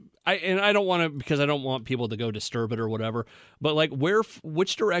to, I don't want to, because I don't want people to go disturb it or whatever. But like,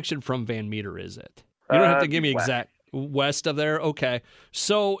 which direction from Van Meter is it? You don't have to give me exact. West of there? Okay.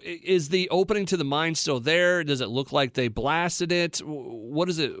 So is the opening to the mine still there? Does it look like they blasted it? What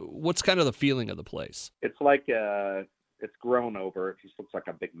is it? What's kind of the feeling of the place? It's like it's grown over. It just looks like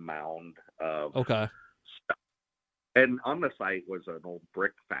a big mound of stuff. And on the site was an old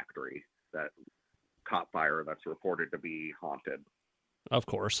brick factory that caught fire that's reported to be haunted. Of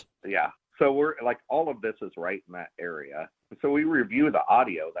course. Yeah. So we're like, all of this is right in that area. So we review the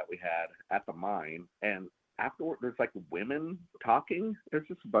audio that we had at the mine, and afterward, there's like women talking. There's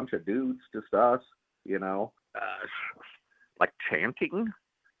just a bunch of dudes, just us, like chanting.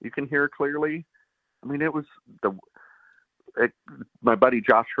 You can hear clearly. I mean, it was my buddy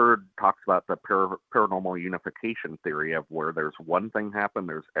Josh Hurd talks about the paranormal unification theory of where there's one thing happen,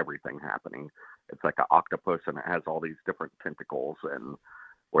 there's everything happening. It's like an octopus, and it has all these different tentacles, and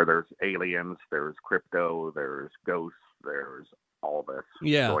where there's aliens, there's crypto, there's ghosts, there's all this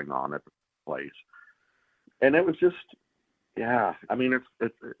Yeah. going on at the place. And it was just, yeah, I mean,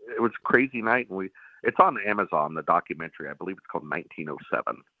 it was a crazy night. And it's on Amazon, the documentary. I believe it's called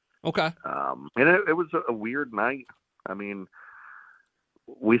 1907. Okay. And it was a weird night. I mean,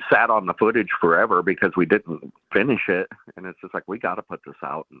 we sat on the footage forever because we didn't finish it. And it's just like, we got to put this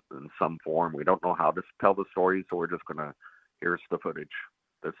out in some form. We don't know how to tell the story. So we're just going to, here's the footage.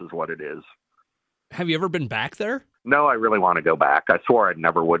 This is what it is. Have you ever been back there? No, I really want to go back. I swore I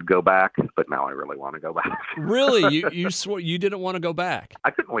never would go back, but now I really want to go back. Really? You swore you didn't want to go back? I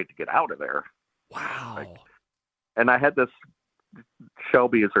couldn't wait to get out of there. Wow. And I had this,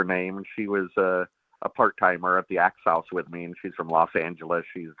 Shelby is her name, and she was a part-timer at the Axe House with me, and she's from Los Angeles.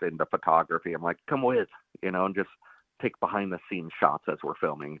 She's into photography. I'm like, come with, and just take behind-the-scenes shots as we're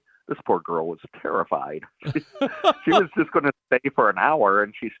filming. This poor girl was terrified. She was just going to stay for an hour,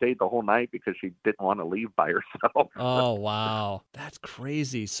 and she stayed the whole night because she didn't want to leave by herself. Oh, wow. That's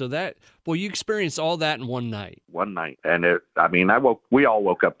crazy. So you experienced all that in one night. One night. And we all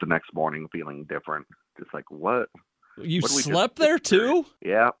woke up the next morning feeling different. Just like, what? You slept there too?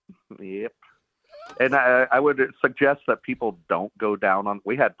 Yeah. Yep. And I would suggest that people don't go down on,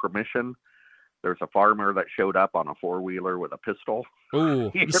 we had permission. There's a farmer that showed up on a 4-wheeler with a pistol.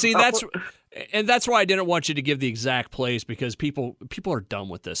 Ooh, see, that's why I didn't want you to give the exact place, because people are dumb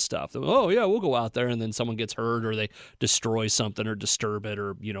with this stuff. Oh yeah, we'll go out there, and then someone gets hurt, or they destroy something, or disturb it,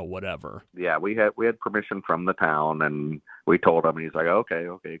 or whatever. Yeah, we had permission from the town, and we told him. He's like, okay,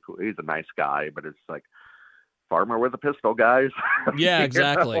 cool. He's a nice guy, but it's like, farmer with a pistol, guys. Yeah,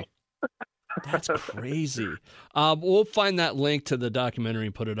 exactly. That's crazy. We'll find that link to the documentary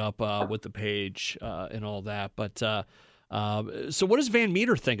and put it up with the page and all that. But so, what does Van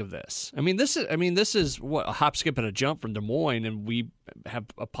Meter think of this? I mean, this is what, a hop, skip, and a jump from Des Moines, and we have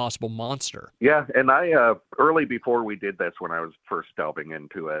a possible monster. Yeah, and I early before we did this, when I was first delving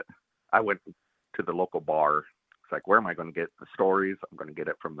into it, I went to the local bar. It's like, where am I going to get the stories? I'm going to get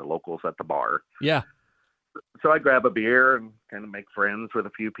it from the locals at the bar. Yeah. So I grab a beer and kind of make friends with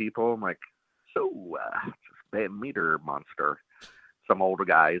a few people. I'm like, so, Van Meter monster. Some older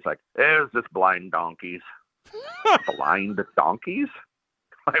guys like, there's just blind donkeys. Blind donkeys?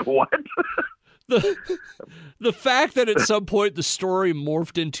 Like, what? The fact that at some point the story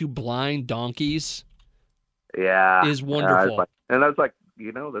morphed into blind donkeys, is wonderful. And I was like,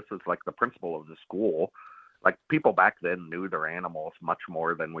 this is like the principal of the school. Like, people back then knew their animals much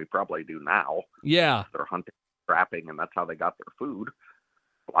more than we probably do now. Yeah. They're hunting, trapping, and that's how they got their food.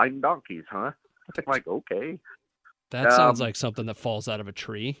 Blind donkeys, huh? I'm like, okay. That sounds like something that falls out of a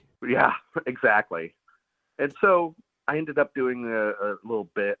tree. Yeah, exactly. And so I ended up doing a little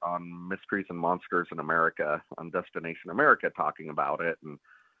bit on Mysteries and Monsters in America, on Destination America, talking about it. And,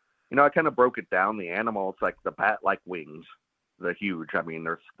 I kind of broke it down. The animals, like the bat-like wings, the huge. I mean,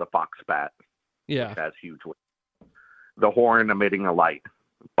 there's the fox bat, which has huge wings. The horn emitting a light,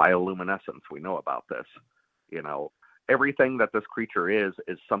 bioluminescence. We know about this, Everything that this creature is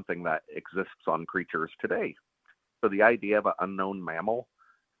something that exists on creatures today. So the idea of an unknown mammal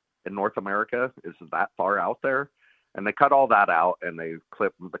in North America is that far out there. And they cut all that out, and the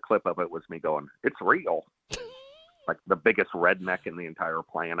clip of it was me going, it's real. Like the biggest redneck in the entire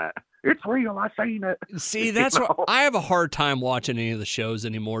planet. It's real. I seen it. See, that's what I have a hard time watching any of the shows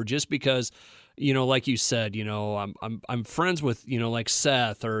anymore, just because, like you said, I'm friends with, like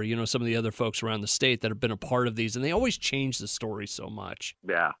Seth or, some of the other folks around the state that have been a part of these, and they always change the story so much.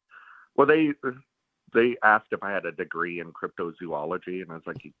 Yeah. Well, they asked if I had a degree in cryptozoology, and I was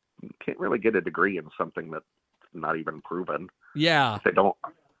like, you can't really get a degree in something that's not even proven. Yeah. They don't,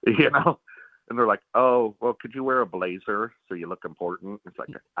 and they're like, oh, well, could you wear a blazer so you look important? It's like,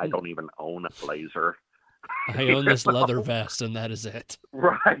 I don't even own a blazer. I own this leather vest, and that is it.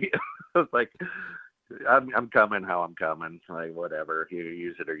 Right. It's like, I'm coming how I'm coming. Like, whatever. You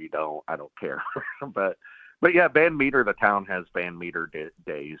use it or you don't. I don't care. But yeah, Van Meter, the town has Van Meter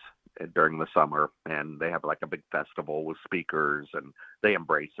days during the summer, and they have like a big festival with speakers, and they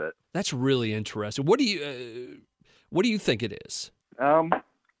embrace it. That's really interesting. What do you think it is?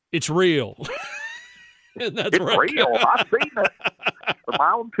 It's real. It's real. I've seen it with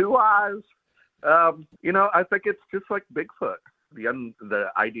my own 2 eyes. I think it's just like Bigfoot.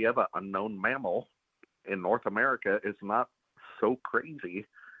 The idea of an unknown mammal in North America is not so crazy.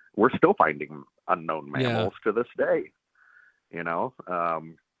 We're still finding unknown mammals to this day.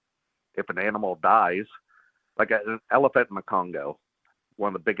 If an animal dies, like an elephant in the Congo,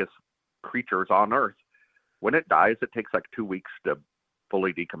 one of the biggest creatures on Earth, when it dies, it takes like 2 weeks to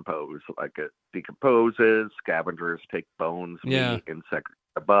fully decompose. Like, it decomposes, scavengers take bones, meat, insects,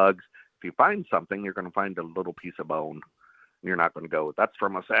 bugs. If you find something, you're going to find a little piece of bone. You're not going to go, that's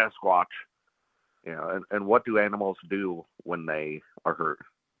from a Sasquatch. You know, and what do animals do when they are hurt?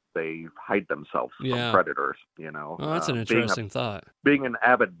 They hide themselves from predators, you know. Oh, that's an interesting thought. Being an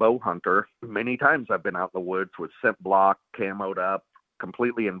avid bow hunter, many times I've been out in the woods with scent block, camoed up,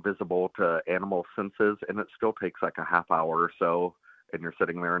 completely invisible to animal senses, and it still takes like a half hour or so, and you're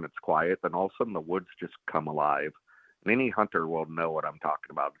sitting there and it's quiet, then all of a sudden the woods just come alive. And any hunter will know what I'm talking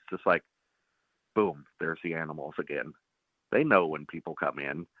about. It's just like, boom, there's the animals again. They know when people come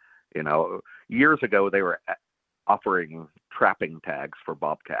in. You know, years ago they were offering trapping tags for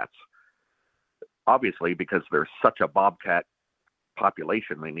bobcats. Obviously, because there's such a bobcat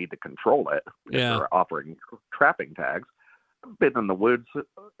population, they need to control it. Yeah. They're offering trapping tags. I've been in the woods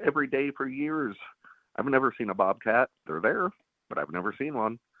every day for years. I've never seen a bobcat. They're there, but I've never seen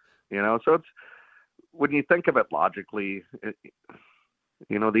one. You know, so it's, when you think of it logically,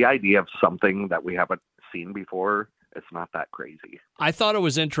 you know, the idea of something that we haven't seen before, it's not that crazy. I thought it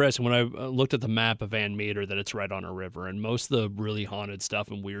was interesting when I looked at the map of Van Meter that it's right on a river, and most of the really haunted stuff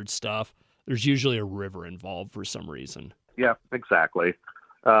and weird stuff, there's usually a river involved for some reason. Yeah, exactly.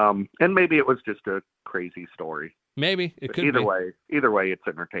 And maybe it was just a crazy story. Maybe it could either be. Either way, it's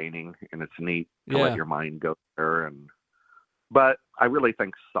entertaining and it's neat to let your mind go there. But I really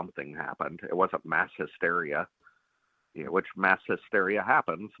think something happened. It wasn't mass hysteria. You know, which mass hysteria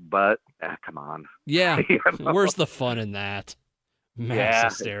happens, but come on. Yeah, you know? Where's the fun in that?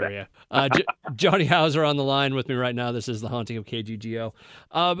 Mass hysteria. Johnny Hauser on the line with me right now. This is The Haunting of KGGO.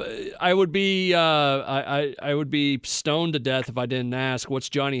 I would be I would be stoned to death if I didn't ask, what's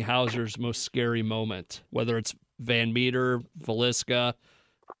Johnny Hauser's most scary moment? Whether it's Van Meter, Villisca,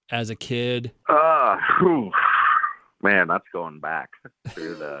 as a kid. Man, that's going back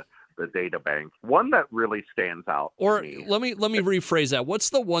to the data bank. One that really stands out. Or to me. let me rephrase that.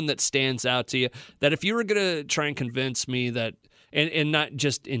 What's the one that stands out to you that if you were going to try and convince me that, and not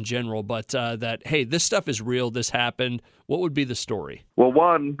just in general, but that, hey, this stuff is real, this happened, what would be the story? Well,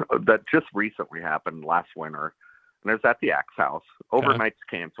 one that just recently happened last winter, and it was at the Axe House. Overnight's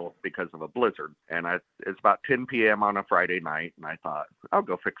canceled because of a blizzard. And it's about 10 p.m. on a Friday night, and I thought, I'll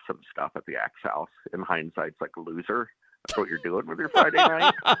go fix some stuff at the Axe House. In hindsight, it's like a loser. That's what you're doing with your Friday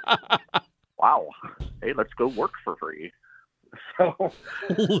night? Wow. Hey, let's go work for free. So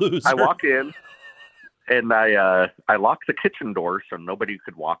Loser. I walk in, and I lock the kitchen door so nobody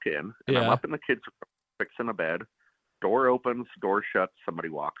could walk in. And I'm up in the kids' room fixing a bed. Door opens, door shuts, somebody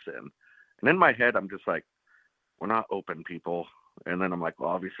walks in. And in my head, I'm just like, we're not open, people. And then I'm like,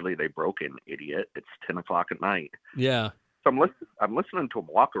 well, obviously they broke in, idiot. It's 10 o'clock at night. Yeah. So I'm listening to them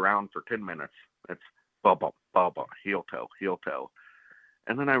walk around for 10 minutes. It's bubba, bubba, heel toe.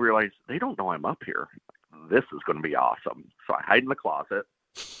 And then I realize they don't know I'm up here. This is going to be awesome. So I hide in the closet,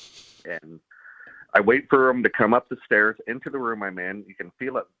 and I wait for them to come up the stairs into the room I'm in. You can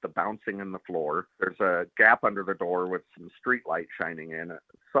feel it, the bouncing in the floor. There's a gap under the door with some street light shining in.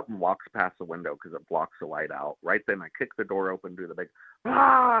 Something walks past the window because it blocks the light out. Right then I kick the door open, do the big,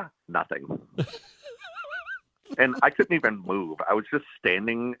 nothing. And I couldn't even move. I was just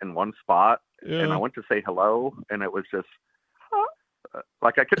standing in one spot, and I went to say hello, and it was just,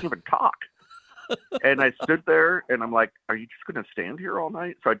 like I couldn't even talk. And I stood there, and I'm like, are you just going to stand here all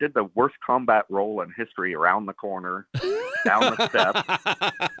night? So I did the worst combat roll in history, around the corner, down the steps.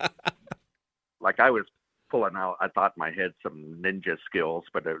 Like I was pulling out, I thought in my head, some ninja skills,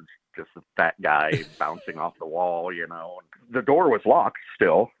 but it was just a fat guy bouncing off the wall, you know. The door was locked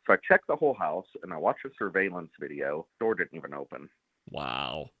still, so I checked the whole house, and I watched a surveillance video. Door didn't even open.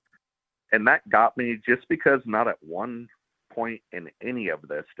 Wow. And that got me, just because not at one point in any of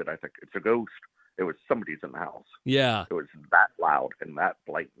this did I think it's a ghost. It was somebody's in the house. Yeah. It was that loud and that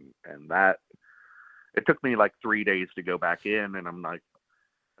blatant, and that it took me like 3 days to go back in, and I'm like,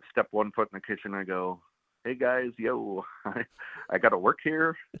 I step one foot in the kitchen, I go, hey guys, yo, I got to work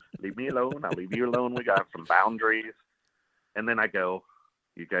here. Leave me alone. I'll leave you alone. We got some boundaries. And then I go,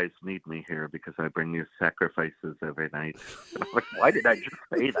 you guys need me here because I bring you sacrifices every night. And I'm like, why did I just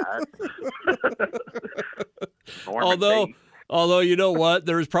say that? Although, you know what?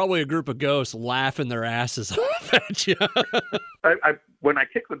 There was probably a group of ghosts laughing their asses off at you. When I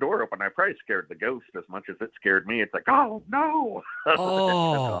kicked the door open, I probably scared the ghost as much as it scared me. It's like, oh, no.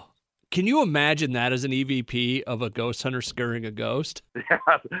 Oh. Can you imagine that as an EVP of a ghost hunter scaring a ghost? Yeah.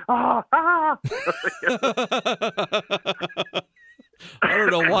 I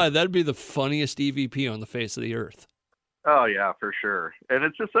don't know why. That'd be the funniest EVP on the face of the earth. Oh, yeah, for sure. And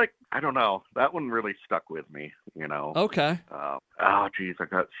it's just like, I don't know. That one really stuck with me, you know. Okay. Oh, geez, I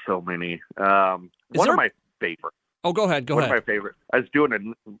got so many. One of my favorites. Oh, go ahead. One of my favorites. I was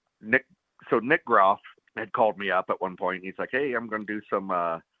doing Nick Groff had called me up at one point. He's like, hey, I'm going to do some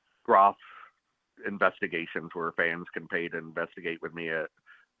Groff investigations where fans can pay to investigate with me at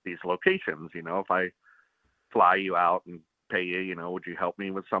these locations. If I fly you out and pay you, would you help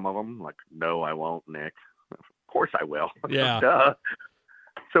me with some of them? Like, no, I won't, Nick. Of course I will. Yeah. Duh.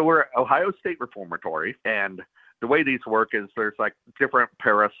 So we're at Ohio State Reformatory, and the way these work is there's like different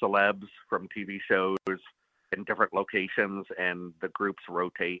para-celebs from TV shows in different locations, and the groups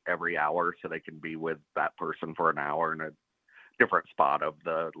rotate every hour so they can be with that person for an hour in a different spot of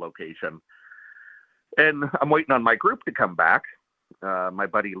the location. And I'm waiting on my group to come back. My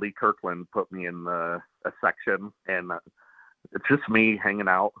buddy Lee Kirkland put me in a section, and it's just me hanging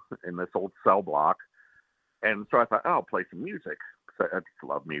out in this old cell block. And so I thought, I'll play some music. So I just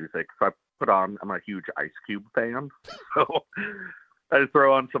love music. So I put on, I'm a huge Ice Cube fan. So I just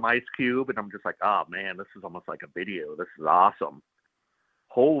throw on some Ice Cube, and I'm just like, oh man, this is almost like a video. This is awesome.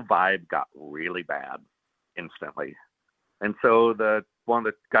 Whole vibe got really bad instantly. And so one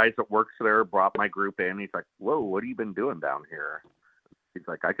of the guys that works there brought my group in. He's like, whoa, what have you been doing down here? He's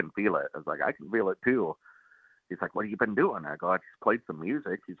like, I can feel it. I was like, I can feel it too. He's like, what have you been doing? I go, I just played some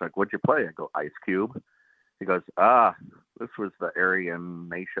music. He's like, what'd you play? I go, Ice Cube. He goes, this was the Aryan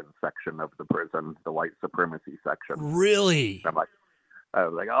Nation section of the prison, the white supremacy section. Really? And I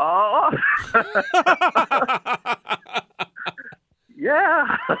was like, oh.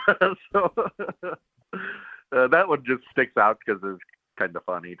 Yeah. So that one just sticks out because it's kind of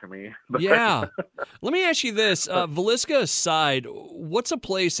funny to me. Yeah. Let me ask you this. Villisca aside, what's a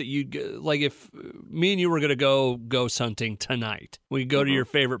place that you'd, like if me and you were going to go ghost hunting tonight, we go to your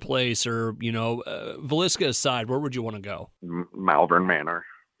favorite place or, Villisca aside, where would you want to go? Malvern Manor.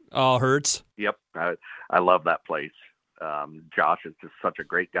 Oh, Hertz? Yep. I love that place. Josh is just such a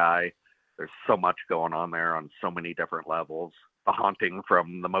great guy. There's so much going on there on so many different levels. The haunting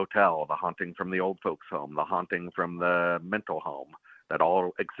from the motel, the haunting from the old folks home, the haunting from the mental home that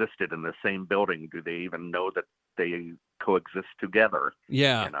all existed in the same building. Do they even know that they coexist together?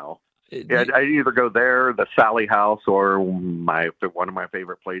 Yeah. I either go there, the Sally House, or one of my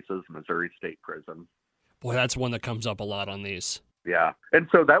favorite places, Missouri State Prison. Boy, that's one that comes up a lot on these. Yeah. And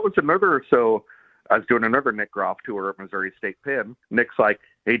so that was so I was doing another Nick Groff tour at Missouri State Pen. Nick's like,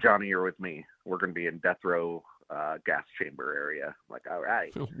 hey, Johnny, you're with me. We're going to be in death row gas chamber area. I'm like, all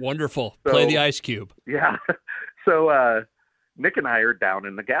right. Wonderful. So, play the Ice Cube. Yeah. So Nick and I are down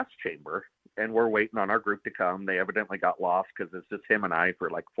in the gas chamber, and we're waiting on our group to come. They evidently got lost because it's just him and I for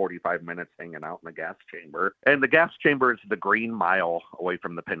like 45 minutes hanging out in the gas chamber. And the gas chamber is the Green Mile away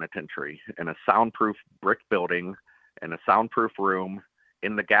from the penitentiary, in a soundproof brick building, in a soundproof room,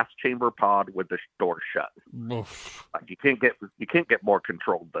 in the gas chamber pod with the door shut. Oof. Like you can't get more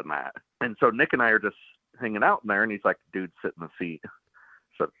controlled than that. And so Nick and I are just hanging out in there, and he's like, dude, sit in the seat.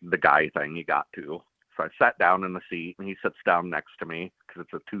 So the guy thing, you got to. So I sat down in the seat, and he sits down next to me because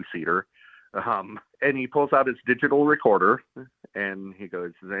it's a 2-seater. And he pulls out his digital recorder, and he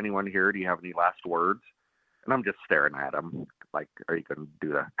goes, is anyone here? Do you have any last words? And I'm just staring at him like, are you going to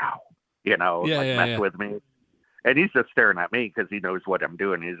do that? Ow. Mess with me? And he's just staring at me because he knows what I'm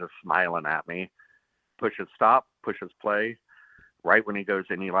doing. He's just smiling at me. Pushes stop, pushes play. Right when he goes,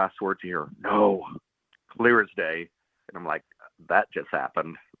 any last words, you hear, no, clear as day. And I'm like, that just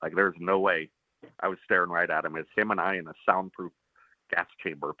happened. Like, there's no way. I was staring right at him. It's him and I in a soundproof gas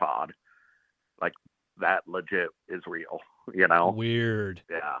chamber pod. Like, that legit is real, Weird.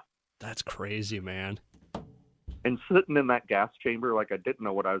 Yeah. That's crazy, man. And sitting in that gas chamber, like, I didn't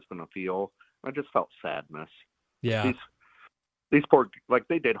know what I was going to feel. I just felt sadness. Yeah. These poor, like,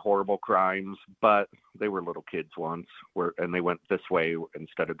 they did horrible crimes, but they were little kids once, and they went this way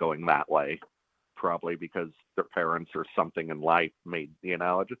instead of going that way, probably because their parents or something in life made,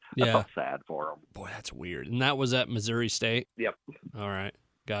 I felt sad for them. Boy, that's weird. And that was at Missouri State? Yep. All right.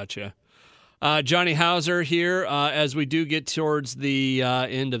 Gotcha. Johnny Hauser here, as we do get towards the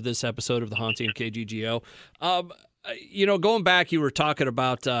end of this episode of The Haunting of KGGO. Going back, you were talking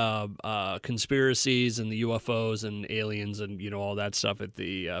about conspiracies and the UFOs and aliens and, all that stuff at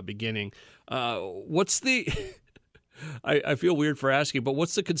the beginning. What's the I feel weird for asking, but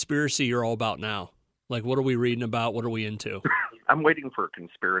what's the conspiracy you're all about now? Like, what are we reading about? What are we into? I'm waiting for a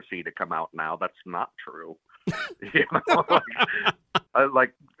conspiracy to come out now. That's not true.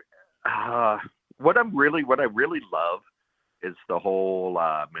 What I really love is the whole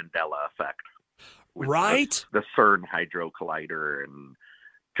Mandela effect. Right? The CERN Hydro Collider and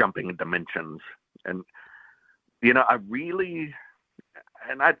jumping dimensions. And,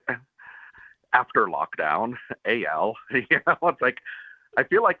 after lockdown, AL, it's like, I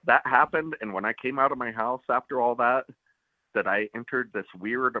feel like that happened. And when I came out of my house after all that, that I entered this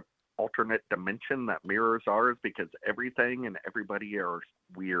weird alternate dimension that mirrors ours because everything and everybody are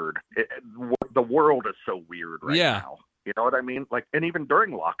weird. The world is so weird right now. You know what I mean? Like, and even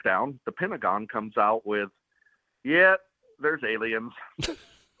during lockdown, the Pentagon comes out with, yeah, there's aliens.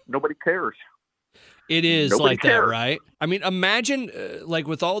 Nobody cares. It is Nobody like cares. that, right? I mean, imagine like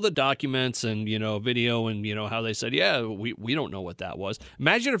with all the documents and, video and, how they said, yeah, we don't know what that was.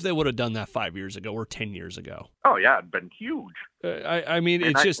 Imagine if they would have done that 5 years ago or 10 years ago. Oh, yeah, it'd been huge. I mean,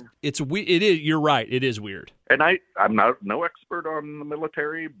 it is, you're right. It is weird. And I'm no expert on the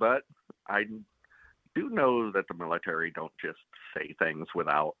military, but I do know that the military don't just say things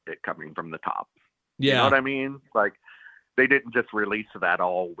without it coming from the top. Yeah. You know what I mean? Like, they didn't just release that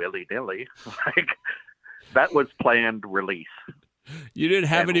all willy-nilly. Like, that was planned release. You didn't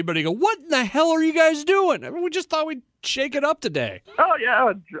have anybody go, what in the hell are you guys doing? I mean, we just thought we'd shake it up today. Oh,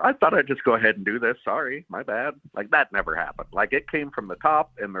 yeah, I thought I'd just go ahead and do this. Sorry, my bad. Like, that never happened. Like, it came from the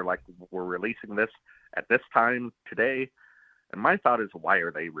top, and they're like, we're releasing this at this time today. And my thought is, why are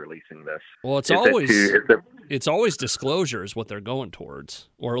they releasing this? Well, it's always disclosure is what they're going towards,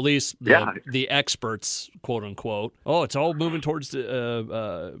 or at least the experts, quote unquote. Oh, it's all moving towards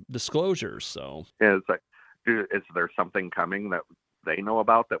disclosures. So yeah, it's like, is there something coming that they know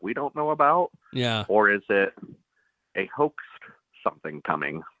about that we don't know about? Yeah, or is it a hoax? Something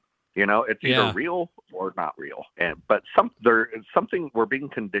coming? It's either real or not real. But there is something, we're being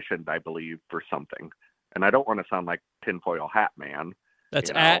conditioned, I believe, for something. And I don't want to sound like tinfoil hat man.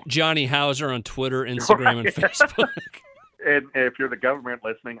 That's at Johnny Hauser on Twitter, Instagram, and Facebook. And if you're the government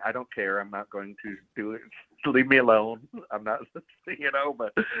listening, I don't care. I'm not going to do it. Leave me alone. I'm not, but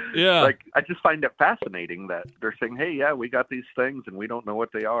like, I just find it fascinating that they're saying, hey, yeah, we got these things and we don't know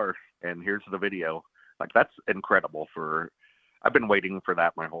what they are. And here's the video. Like, that's incredible. I've been waiting for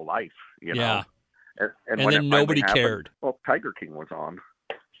that my whole life, Yeah. And then when nobody happened, cared. Well, Tiger King was on.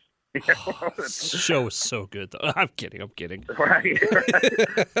 The show is so good, though. I'm kidding. Right.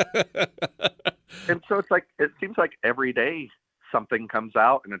 And so it's like, it seems like every day something comes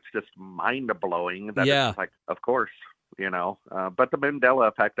out and it's just mind-blowing that it's like, of course, but the Mandela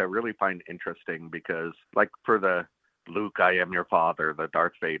effect I really find interesting because, like, for the Luke, I am your father, the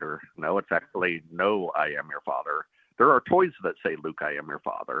Darth Vader, no, it's actually, no, I am your father. There are toys that say, Luke, I am your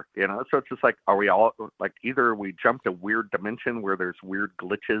father, so it's just like, are we all, like, either we jumped a weird dimension where there's weird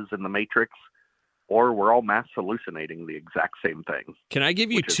glitches in the Matrix, or we're all mass hallucinating the exact same thing. Can I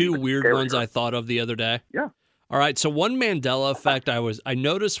give you two weird ones I thought of the other day? Yeah. All right, so one Mandela effect I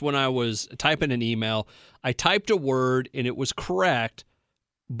noticed when I was typing an email, I typed a word and it was correct,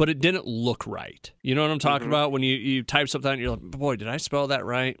 but it didn't look right. You know what I'm talking about? When you type something and you're like, boy, did I spell that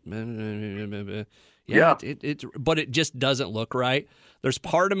right? Yeah. But it just doesn't look right. There's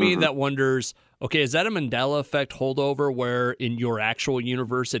part of me that wonders, okay, is that a Mandela effect holdover where in your actual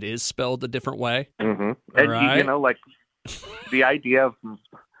universe it is spelled a different way? And right? Like the idea of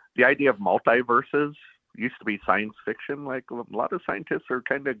multiverses used to be science fiction. Like, a lot of scientists are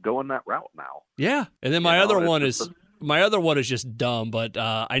kind of going that route now. Yeah. And then my other one is just dumb, but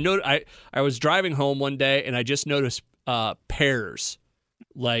I was driving home one day and I just noticed pears.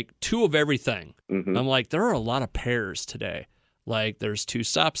 Like, two of everything. I'm like, there are a lot of pairs today. Like, there's two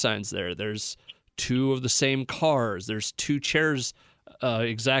stop signs there. There's two of the same cars. There's two chairs,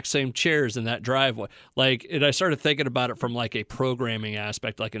 exact same chairs in that driveway. Like, and I started thinking about it from, like, a programming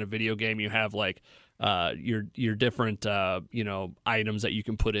aspect. Like, in a video game, you have, like, your different, items that you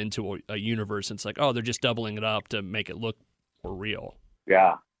can put into a universe. And it's like, oh, they're just doubling it up to make it look more real.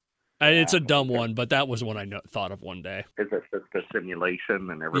 Yeah. And it's a dumb one, but that was one I thought of one day. Is it just a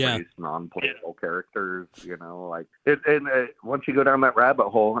simulation and everybody's non-playable characters, like it, and once you go down that rabbit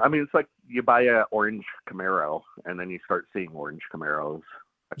hole, I mean, it's like you buy a orange Camaro and then you start seeing orange Camaros.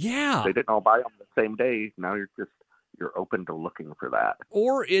 Yeah. They didn't all buy them the same day. Now you're open to looking for that.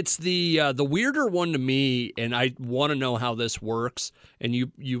 Or it's the weirder one to me, and I want to know how this works, and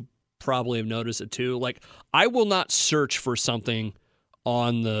you probably have noticed it too. Like, I will not search for something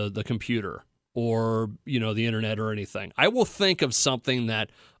on the computer or, the internet or anything. I will think of something that,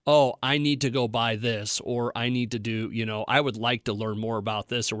 oh, I need to go buy this, or I need to do, I would like to learn more about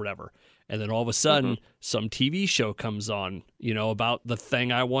this or whatever. And then all of a sudden, some TV show comes on, about the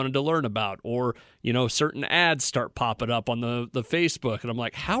thing I wanted to learn about, or, certain ads start popping up on the Facebook. And I'm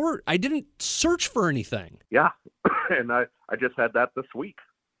like, I didn't search for anything. Yeah. And I just had that this week.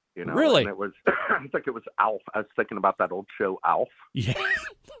 Really? And it was, I think it was Alf. I was thinking about that old show, Alf. Yeah.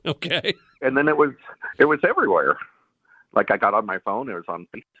 Okay. And then it was everywhere. Like, I got on my phone, it was on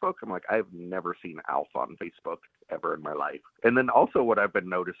Facebook. I'm like, I've never seen Alf on Facebook ever in my life. And then also what I've been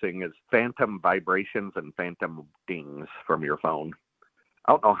noticing is phantom vibrations and phantom dings from your phone.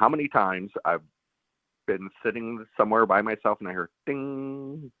 I don't know how many times I've been sitting somewhere by myself and I hear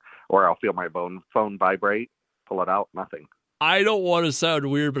ding, or I'll feel my phone vibrate, pull it out, nothing. I don't want to sound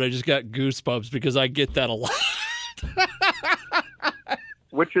weird, but I just got goosebumps because I get that a lot.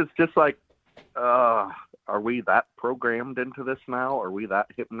 Which is just like, are we that programmed into this now? Are we that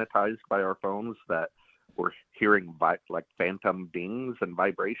hypnotized by our phones that we're hearing like phantom dings and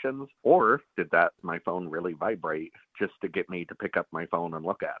vibrations? Or did my phone really vibrate just to get me to pick up my phone and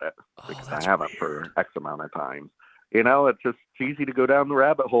look at it? Because I haven't for X amount of time. It's just easy to go down the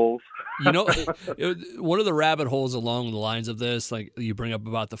rabbit holes. One of the rabbit holes along the lines of this, like you bring up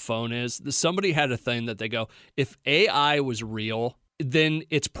about the phone, is somebody had a thing that they go, if AI was real, then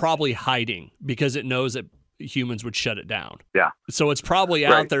it's probably hiding because it knows that humans would shut it down. Yeah. So it's probably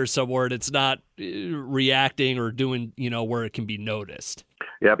out there somewhere and it's not reacting or doing, where it can be noticed.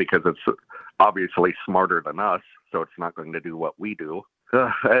 Yeah, because it's obviously smarter than us, so it's not going to do what we do.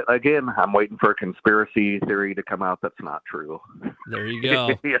 Again, I'm waiting for a conspiracy theory to come out that's not true. There you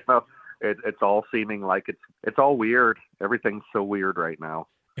go. It's all seeming like it's all weird. Everything's so weird right now.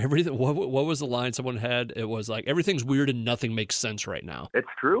 Everything. What was the line someone had? It was like, everything's weird and nothing makes sense right now. It's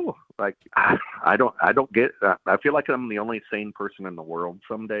true. Like I don't get. I feel like I'm the only sane person in the world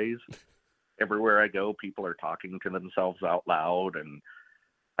some days. Everywhere I go, people are talking to themselves out loud, and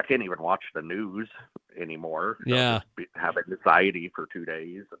I can't even watch the news anymore. Yeah. Have anxiety for 2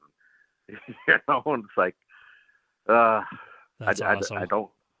 days. And, it's like, awesome. I don't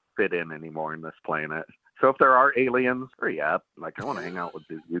fit in anymore in this planet. So if there are aliens, hurry up. Like, I want to hang out with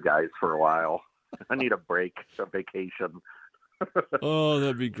you guys for a while. I need a break, a vacation. Oh,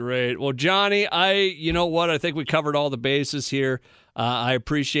 that'd be great. Well, Johnny, you know what? I think we covered all the bases here. I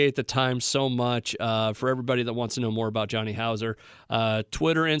appreciate the time so much. For everybody that wants to know more about Johnny Hauser,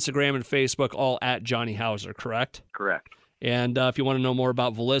 Twitter, Instagram, and Facebook, all at Johnny Hauser, correct? Correct. And if you want to know more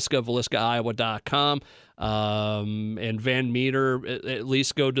about Villisca, VilliscaIowa.com, and Van Meter, at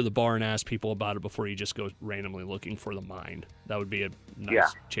least go to the bar and ask people about it before you just go randomly looking for the mine. That would be a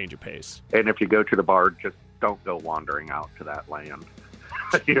nice change of pace. And if you go to the bar, just don't go wandering out to that land.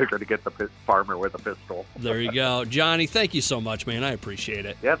 You're going to get the farmer with a pistol. There you go. Johnny, thank you so much, man. I appreciate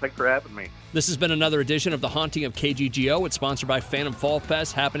it. Yeah, thanks for having me. This has been another edition of The Haunting of KGGO. It's sponsored by Phantom Fall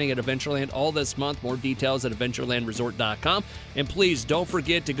Fest, happening at Adventureland all this month. More details at AdventurelandResort.com. And please don't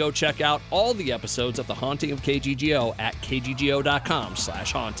forget to go check out all the episodes of The Haunting of KGGO at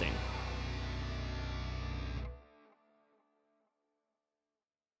kggo.com/haunting.